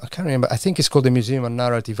museum. I can't remember. I think it's called the Museum of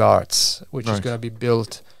Narrative Arts, which is going to be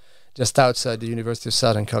built just outside the University of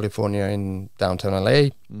Southern California in downtown LA.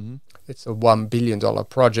 It's a $1 billion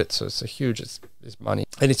project, so it's a huge it's money,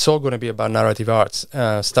 and it's all going to be about narrative arts,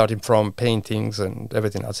 starting from paintings and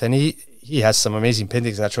everything else. And he has some amazing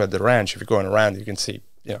paintings actually at the ranch. If you're going around, you can see.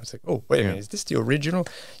 It's like, oh, wait a minute, is this the original?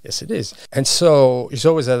 Yes, it is. And so he's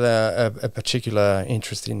always had a particular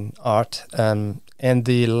interest in art. And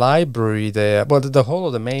the library there, well, the whole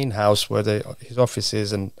of the main house where his office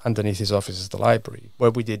is, and underneath his office is the library,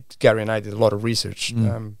 where Gary and I did a lot of research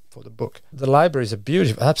for the book. The library is a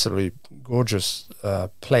beautiful, absolutely gorgeous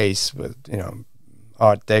place with,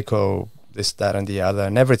 Art Deco, this, that, and the other,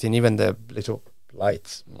 and everything, even the little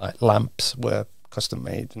lamps were custom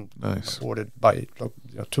made and ordered by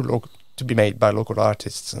to be made by local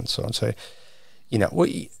artists and so on. So,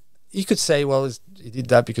 you could say, well, he did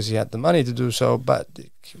that because he had the money to do so, but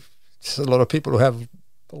there's a lot of people who have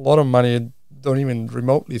a lot of money and don't even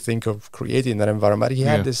remotely think of creating that environment. He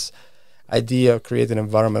had this idea of creating an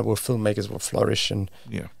environment where filmmakers will flourish and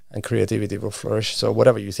creativity will flourish. So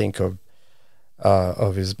whatever you think of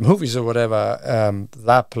of his movies or whatever,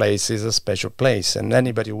 that place is a special place, and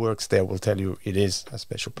anybody who works there will tell you it is a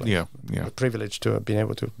special place. Yeah, yeah. A privilege to have been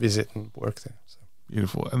able to visit and work there. So.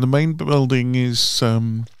 Beautiful. And the main building is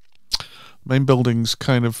main building's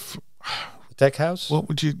kind of Tech house. what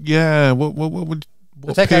would you? Yeah.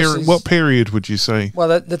 What period would you say?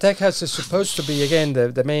 Well, the tech house is supposed to be again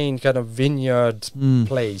the main kind of vineyard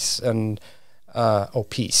place and or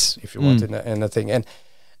piece, if you want, in a thing. And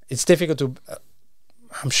it's difficult to.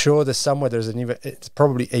 I'm sure there's somewhere it's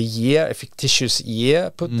probably a fictitious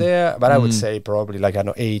year put there, but I would say probably like I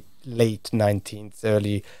don't know late 19th,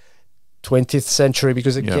 early 20th century,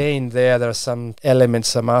 because again there are some elements,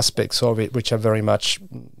 some aspects of it which are very much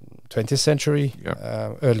 20th century,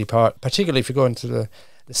 early part, particularly if you go into the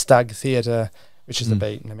Stag Theatre, which is the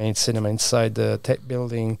main cinema inside the tech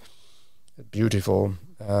building. A beautiful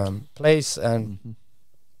place, and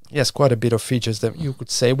yes, quite a bit of features that you could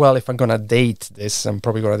say, well, if I'm going to date this, I'm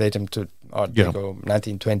probably going to date them to Art Deco,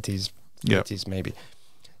 1920s, 30s maybe.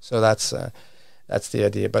 So that's the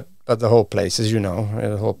idea. But the whole place, as you know,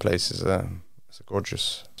 the whole place is a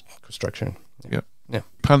gorgeous construction. Yeah. Yeah.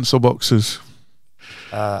 Pants or boxers?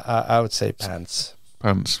 I would say pants.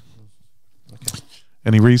 Pants. Okay.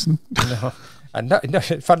 Any reason? No. No,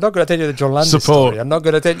 if I'm not going to tell you the John Landis Support. story, I'm not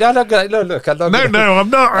going to tell you. No, look, I'm not. No, I'm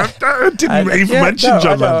not. I didn't even mention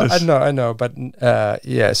John Landis. I know, but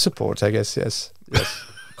support, I guess. Yes,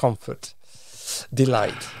 comfort,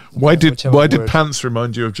 delight. Why did pants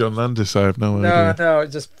remind you of John Landis? I have no idea. No,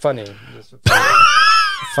 it's just funny.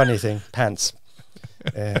 Funny thing, pants.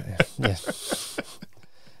 Yeah.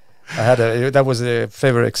 That was a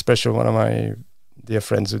favorite expression. One of my dear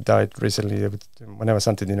friends who died recently, whenever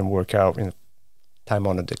something didn't work out,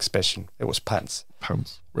 time-honored expression. It was pants.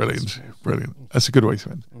 Pants. Brilliant. That's a good way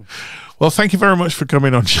to end. Well, thank you very much for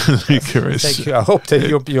coming on, Gianluca. Thank you. I hope that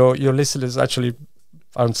your listeners actually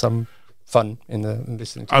found some fun in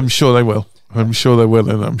listening to I'm sure they will. I'm sure they will,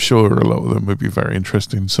 and I'm sure a lot of them would be very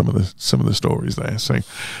interested in some of the stories there. So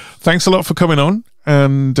thanks a lot for coming on,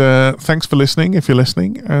 and thanks for listening if you're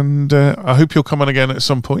listening, and I hope you'll come on again at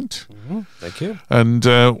some point. Thank you. And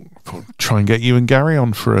try and get you and Gary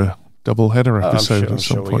on for a double header episode at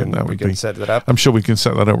some point. We can set that up. I'm sure we can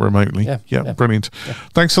set that up remotely. Yeah. Brilliant. Yeah.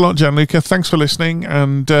 Thanks a lot, Gianluca. Thanks for listening,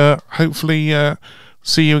 and hopefully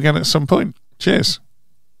see you again at some point. Cheers.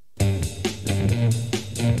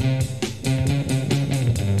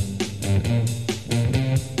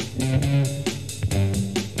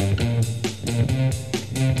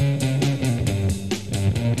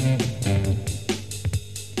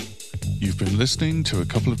 You've been listening to A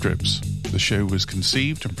Couple of Drips. The show was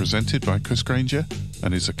conceived and presented by Chris Granger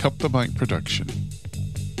and is a Cup the Mic production.